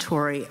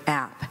inventory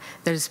app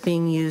that is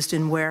being used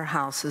in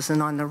warehouses,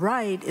 and on the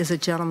right is a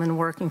gentleman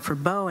working for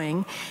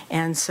Boeing,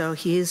 and so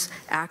he's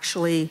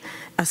actually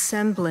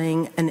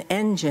assembling an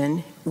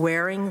engine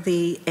wearing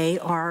the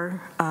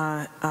AR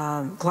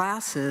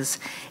glasses,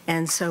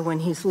 and so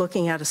when he's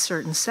looking at a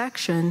certain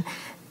section,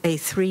 a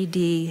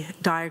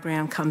 3D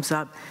diagram comes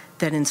up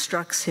that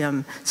instructs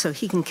him so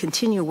he can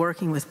continue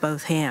working with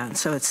both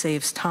hands, so it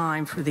saves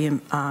time for the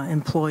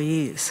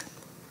employees.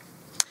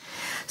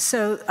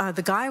 So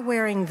the guy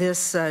wearing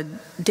this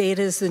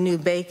Data is the New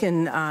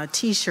Bacon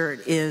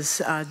t-shirt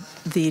is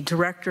the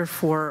Director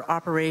for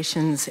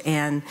Operations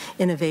and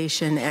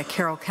Innovation at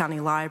Carroll County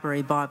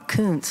Library, Bob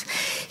Kuntz.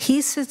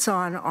 He sits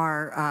on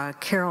our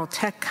Carroll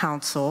Tech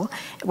Council,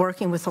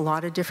 working with a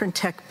lot of different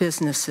tech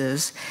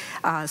businesses.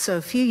 So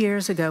a few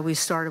years ago, we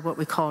started what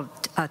we called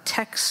a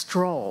tech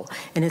stroll,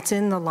 and it's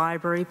in the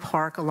library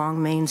park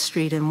along Main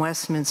Street in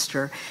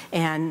Westminster.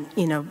 And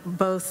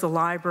both the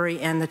library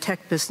and the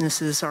tech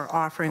businesses are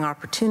offering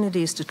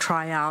opportunities to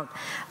try out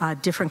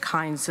different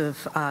kinds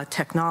of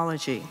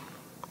technology.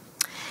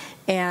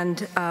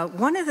 And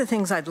one of the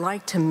things I'd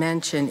like to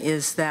mention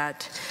is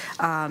that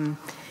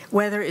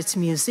whether it's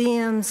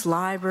museums,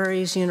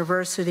 libraries,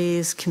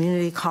 universities,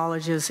 community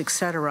colleges,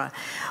 etc.,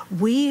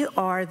 we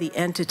are the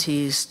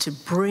entities to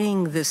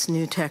bring this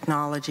new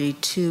technology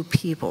to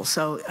people.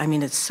 So, I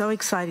mean, it's so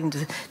exciting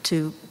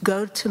to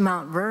go to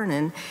Mount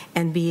Vernon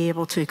and be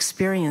able to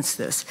experience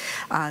this.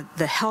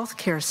 The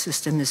healthcare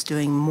system is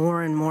doing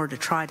more and more to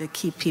try to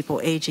keep people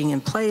aging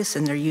in place,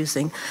 and they're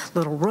using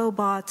little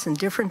robots and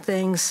different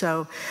things.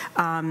 So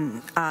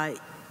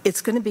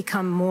it's going to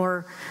become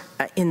more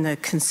in the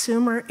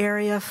consumer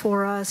area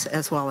for us,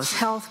 as well as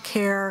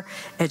healthcare,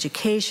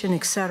 education,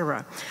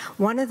 etc.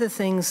 One of the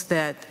things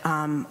that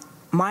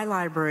my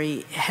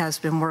library has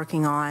been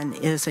working on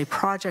is a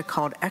project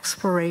called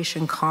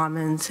Exploration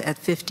Commons at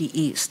 50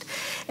 East.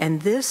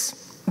 And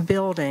this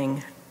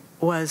building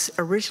was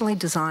originally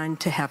designed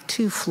to have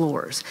 2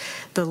 floors.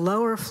 The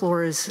lower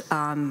floor is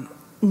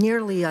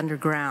nearly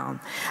underground,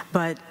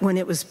 but when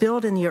it was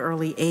built in the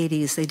early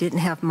 80s, they didn't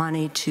have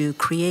money to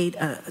create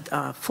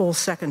a full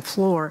second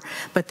floor,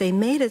 but they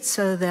made it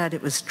so that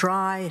it was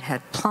dry, it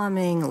had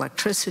plumbing,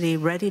 electricity,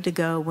 ready to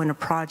go when a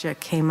project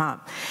came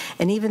up.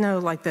 And even though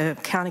like the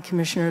county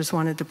commissioners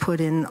wanted to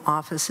put in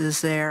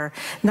offices there,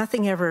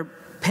 nothing ever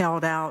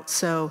panned out.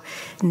 So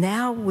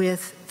now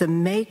with the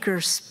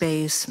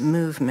makerspace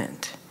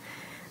movement,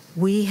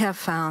 we have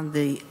found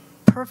the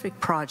perfect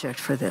project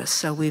for this.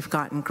 So we've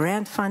gotten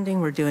grant funding,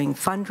 we're doing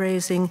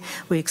fundraising.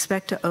 We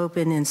expect to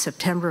open in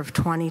September of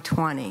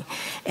 2020,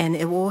 and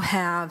it will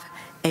have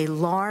a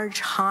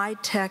large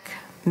high-tech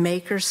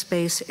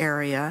makerspace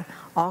area,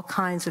 all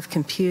kinds of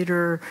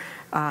computer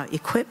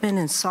equipment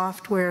and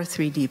software,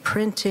 3D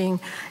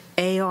printing,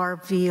 AR,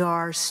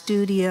 VR,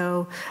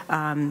 studio.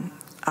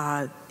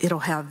 It'll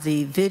have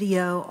the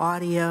video,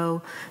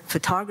 audio,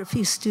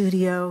 photography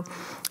studio.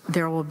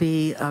 There will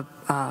be a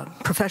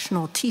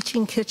professional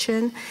teaching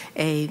kitchen,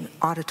 an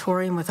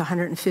auditorium with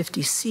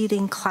 150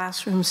 seating,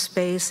 classroom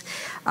space.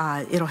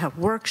 It'll have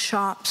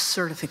workshops,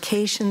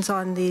 certifications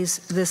on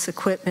this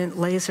equipment,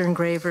 laser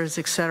engravers,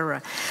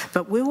 etc.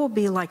 But we will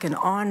be like an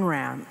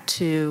on-ramp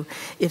to,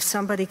 if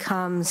somebody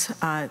comes,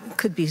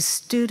 could be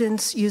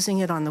students using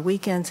it on the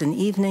weekends and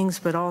evenings,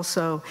 but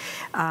also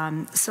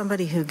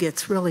somebody who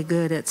gets really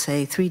good at,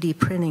 say, 3D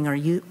printing or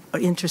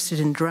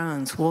interested in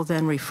drones, we'll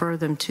then refer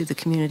them to the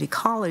community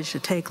college to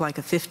take like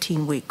a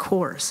 15-week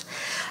course.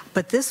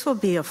 But this will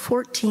be a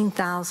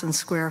 14,000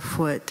 square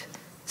foot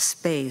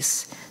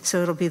space,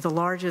 so it'll be the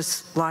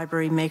largest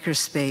library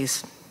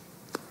makerspace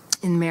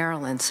in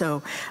Maryland.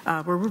 So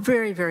we're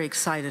very, very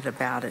excited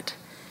about it.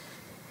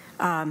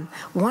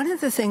 One of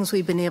the things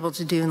we've been able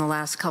to do in the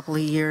last couple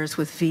of years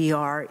with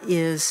VR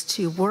is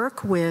to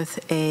work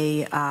with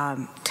a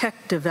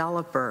tech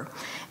developer,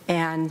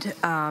 and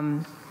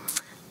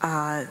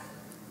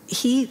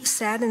he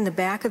sat in the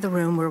back of the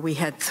room where we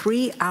had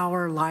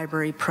 3-hour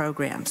library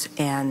programs,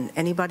 and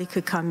anybody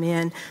could come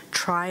in,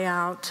 try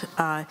out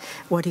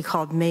what he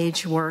called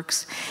Mage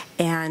Works,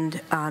 and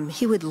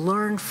he would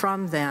learn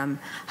from them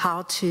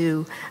how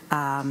to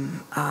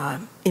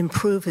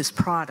improve his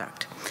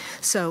product.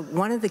 So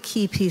one of the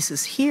key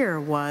pieces here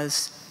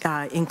was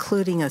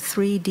including a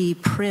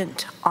 3D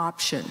print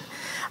option.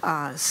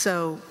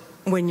 So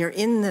when you're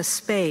in the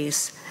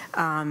space,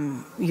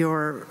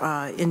 you're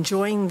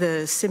enjoying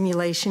the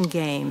simulation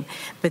game,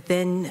 but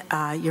then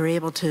you're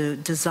able to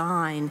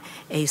design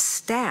a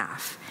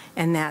staff,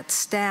 and that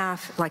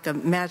staff, like a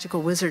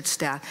magical wizard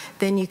staff,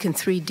 then you can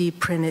 3D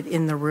print it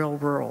in the real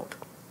world.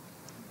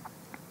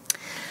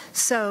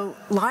 So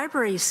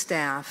library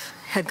staff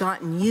had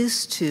gotten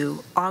used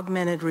to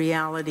augmented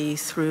reality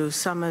through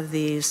some of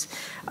these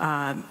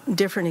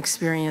different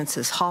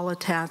experiences.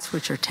 Holotats,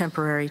 which are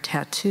temporary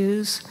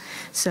tattoos.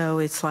 So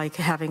it's like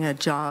having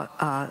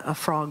a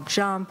frog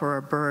jump or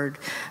a bird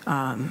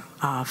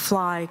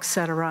fly,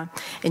 etc.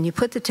 And you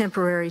put the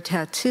temporary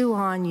tattoo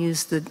on,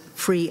 use the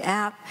free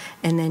app,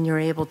 and then you're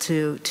able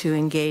to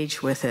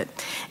engage with it.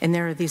 And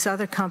there are these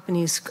other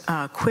companies,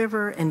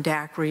 Quiver and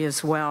Daiquiri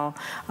as well,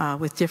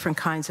 with different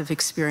kinds of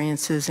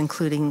experiences,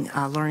 including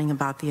learning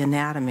about the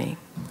anatomy.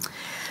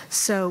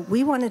 So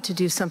we wanted to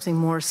do something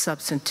more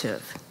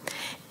substantive.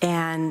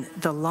 And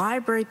the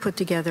library put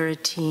together a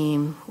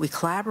team. We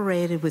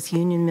collaborated with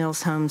Union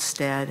Mills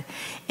Homestead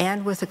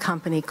and with a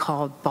company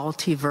called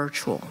Balti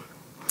Virtual.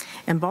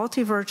 And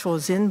Balti Virtual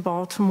is in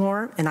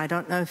Baltimore, and I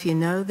don't know if you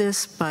know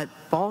this, but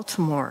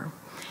Baltimore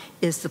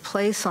is the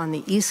place on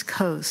the East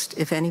Coast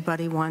if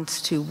anybody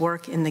wants to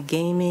work in the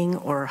gaming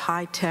or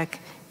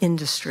high-tech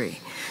industry.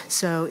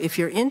 So if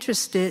you're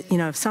interested,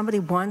 if somebody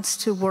wants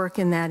to work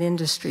in that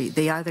industry,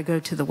 they either go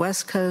to the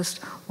West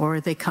Coast or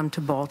they come to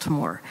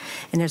Baltimore.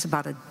 And there's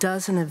about a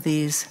dozen of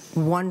these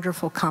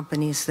wonderful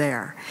companies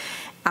there.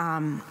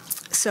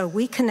 So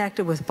we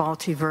connected with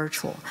Balti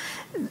Virtual.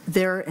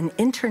 They're an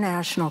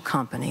international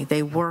company.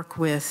 They work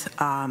with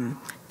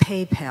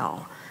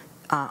PayPal,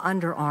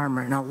 Under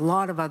Armour, and a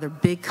lot of other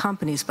big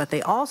companies, but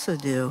they're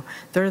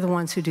the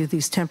ones who do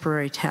these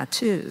temporary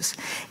tattoos.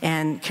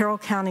 And Carroll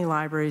County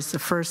Library is the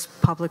first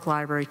public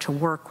library to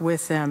work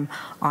with them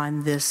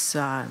on this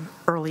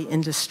early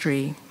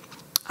industry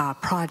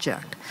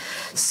project.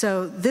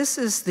 So this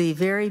is the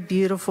very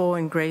beautiful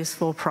and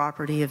graceful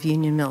property of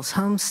Union Mills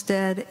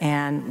Homestead,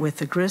 and with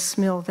the grist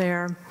mill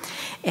there.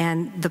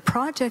 And the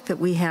project that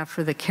we have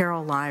for the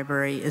Carroll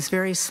Library is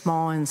very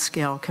small in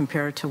scale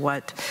compared to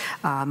what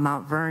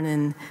Mount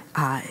Vernon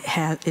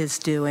is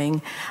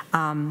doing.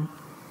 And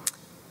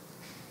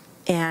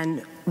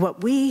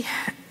what we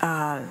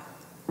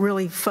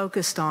really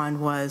focused on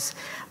was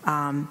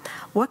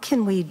what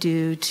can we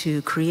do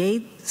to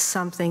create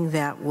something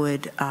that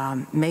would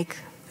make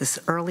this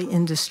early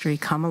industry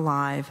come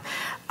alive.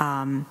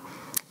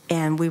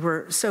 And we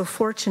were so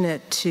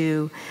fortunate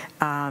to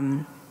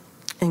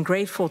and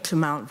grateful to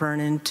Mount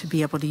Vernon to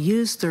be able to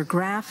use their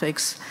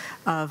graphics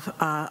of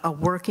a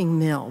working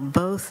mill.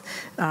 Both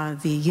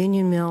the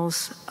Union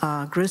Mills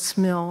grist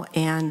mill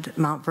and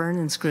Mount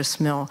Vernon's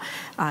grist mill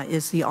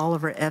is the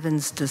Oliver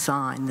Evans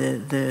design,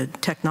 the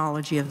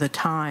technology of the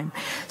time.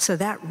 So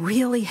that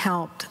really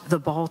helped the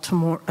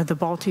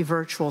Balti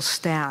Virtual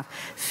staff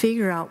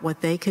figure out what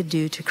they could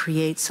do to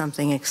create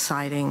something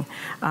exciting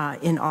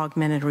in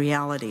augmented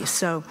reality.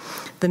 So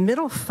the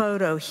middle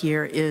photo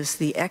here is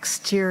the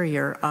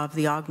exterior of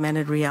the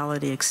augmented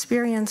reality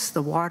experience.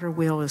 The water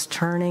wheel is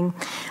turning.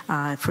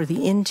 For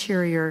the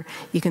interior,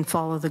 you can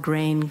follow the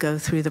grain, go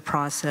through the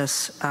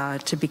process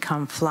to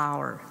become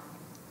flour.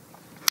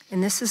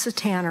 And this is a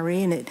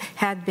tannery, and it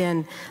had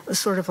been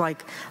sort of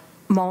like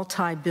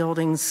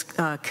multi-buildings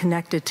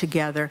connected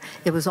together.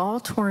 It was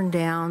all torn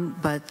down,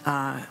 but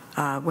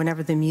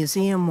whenever the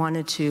museum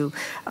wanted to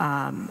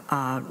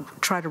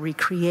try to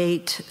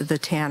recreate the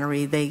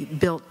tannery, they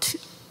built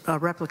a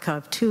replica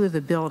of 2 of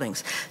the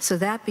buildings. So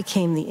that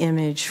became the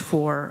image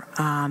for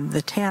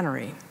the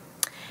tannery.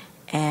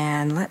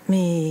 And let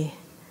me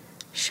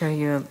show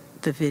you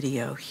the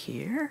video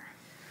here.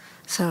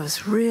 So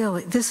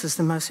this is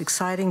the most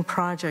exciting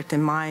project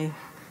in my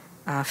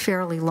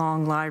fairly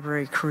long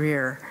library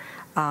career.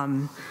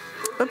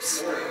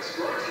 Oops.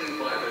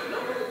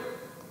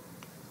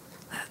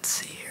 Let's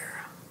see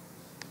here.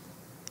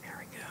 Here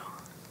we go.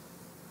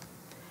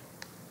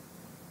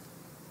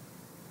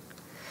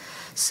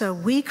 So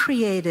we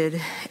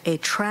created a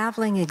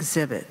traveling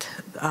exhibit.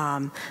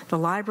 the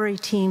library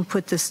team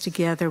put this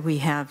together. We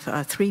have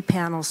 3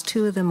 panels.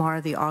 2 of them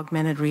are the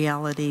augmented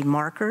reality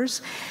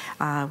markers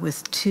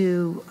with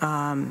 2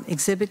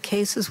 exhibit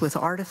cases with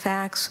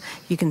artifacts.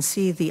 You can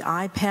see the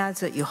iPads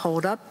that you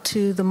hold up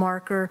to the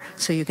marker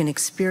so you can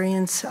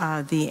experience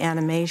the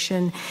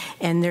animation.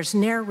 And there's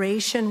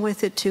narration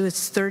with it too.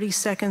 It's 30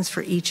 seconds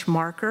for each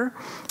marker.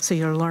 So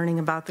you're learning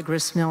about the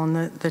grist mill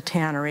and the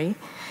tannery.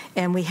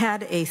 And we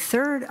had a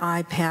 3rd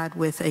iPad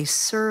with a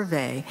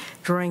survey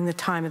during the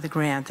time of the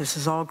grant. This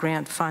is all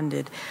grant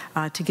funded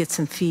to get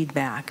some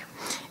feedback.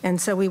 And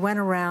so we went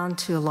around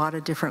to a lot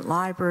of different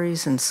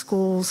libraries and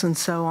schools and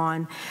so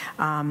on.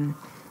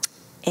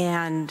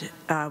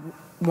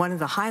 One of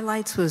the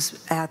highlights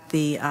was at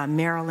the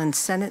Maryland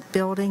Senate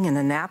building in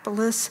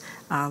Annapolis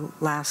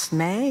last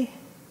May.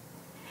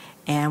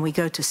 And we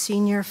go to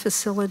senior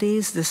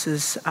facilities. This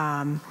is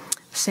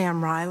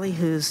Sam Riley,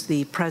 who's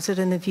the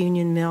president of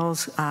Union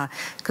Mills,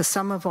 because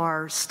some of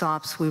our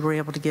stops we were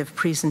able to give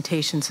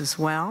presentations as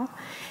well.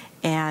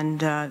 And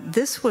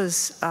this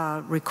was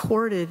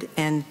recorded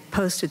and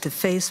posted to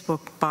Facebook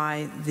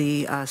by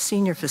the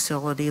senior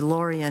facility,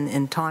 Lorien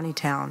in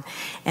Tawnytown.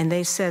 And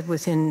they said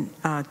within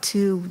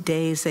 2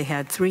 days they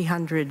had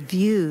 300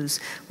 views,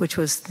 which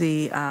was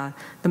the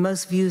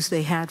most views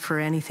they had for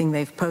anything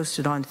they've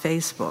posted on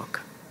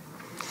Facebook.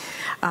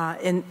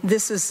 And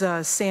this is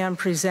Sam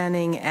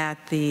presenting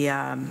at the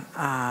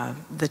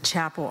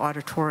Chapel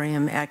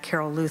Auditorium at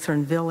Carroll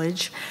Lutheran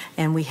Village,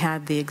 and we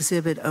had the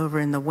exhibit over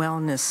in the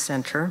Wellness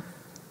Center.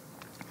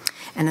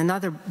 And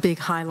another big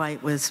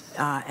highlight was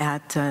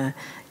at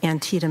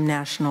Antietam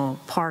National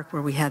Park,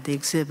 where we had the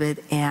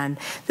exhibit. And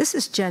this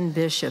is Jen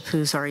Bishop,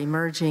 who's our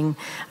emerging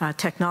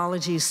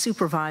technology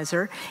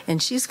supervisor,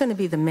 and she's going to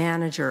be the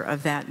manager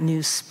of that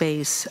new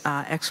space,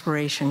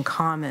 Exploration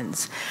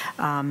Commons.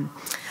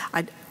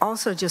 I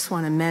also just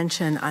want to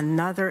mention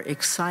another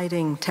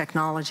exciting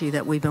technology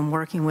that we've been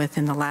working with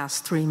in the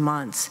last 3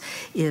 months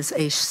is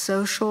a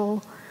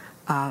social,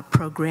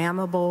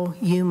 programmable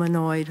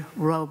humanoid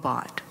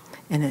robot.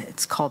 And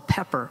it's called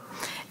Pepper.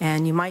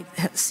 And you might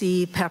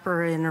see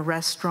Pepper in a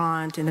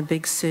restaurant in a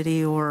big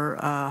city or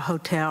a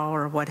hotel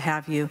or what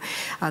have you.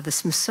 The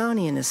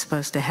Smithsonian is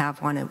supposed to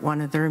have one at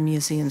one of their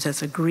museums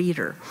as a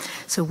greeter.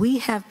 So we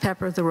have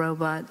Pepper the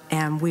robot,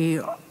 and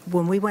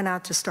when we went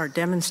out to start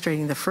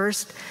demonstrating the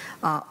first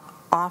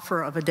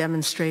offer of a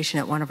demonstration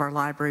at one of our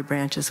library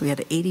branches, we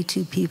had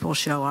 82 people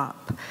show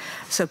up.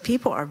 So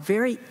people are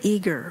very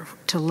eager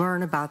to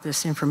learn about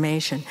this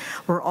information.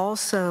 We're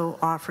also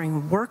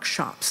offering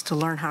workshops to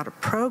learn how to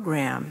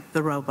program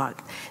the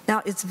robot.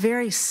 Now, it's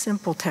very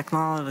simple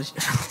technology.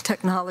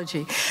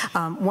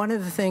 One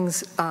of the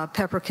things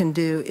Pepper can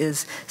do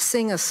is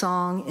sing a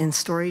song in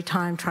story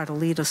time, try to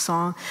lead a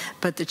song,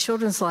 but the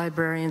children's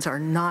librarians are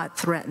not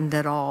threatened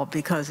at all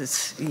because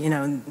it's,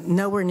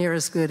 nowhere near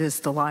as good as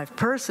the live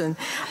person.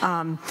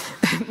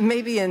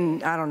 Maybe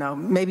I don't know,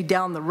 maybe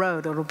down the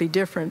road it'll be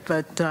different,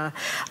 but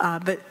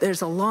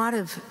there's a lot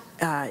of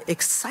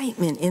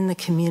excitement in the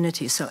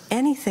community. So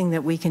anything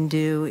that we can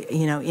do,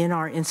 in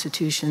our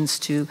institutions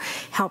to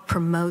help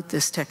promote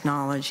this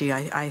technology,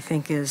 I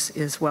think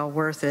is well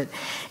worth it.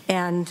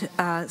 And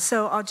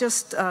so I'll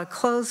just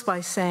close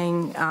by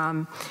saying,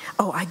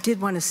 I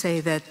did want to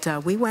say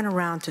that we went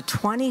around to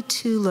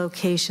 22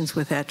 locations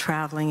with that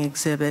traveling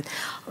exhibit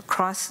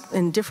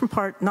in different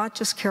parts, not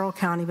just Carroll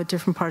County, but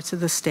different parts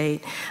of the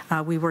state.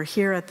 We were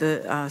here at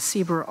the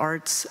Seaver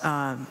Arts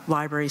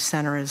Library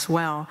Center as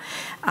well.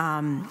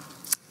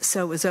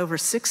 So it was over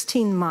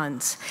 16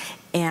 months,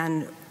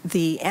 and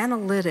the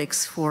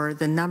analytics for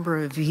the number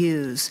of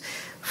views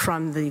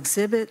from the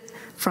exhibit,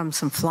 from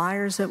some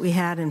flyers that we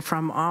had, and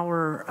from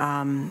our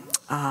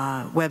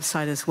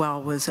website as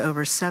well was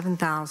over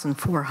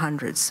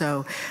 7,400.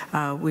 So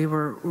we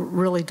were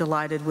really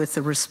delighted with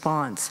the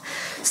response.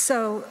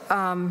 So,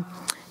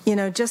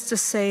 just to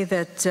say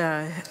that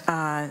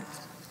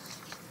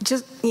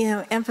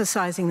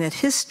emphasizing that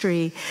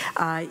history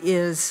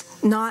is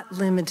not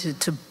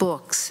limited to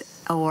books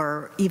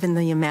or even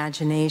the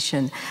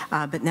imagination,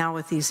 but now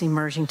with these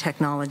emerging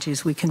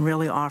technologies, we can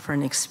really offer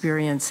an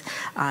experience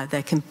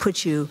that can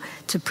put you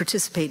to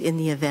participate in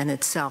the event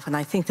itself. And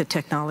I think the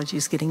technology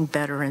is getting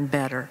better and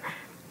better.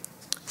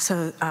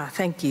 So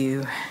thank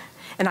you.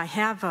 And I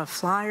have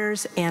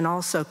flyers and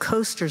also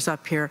coasters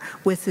up here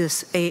with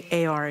this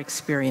AR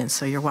experience,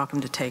 so you're welcome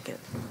to take it.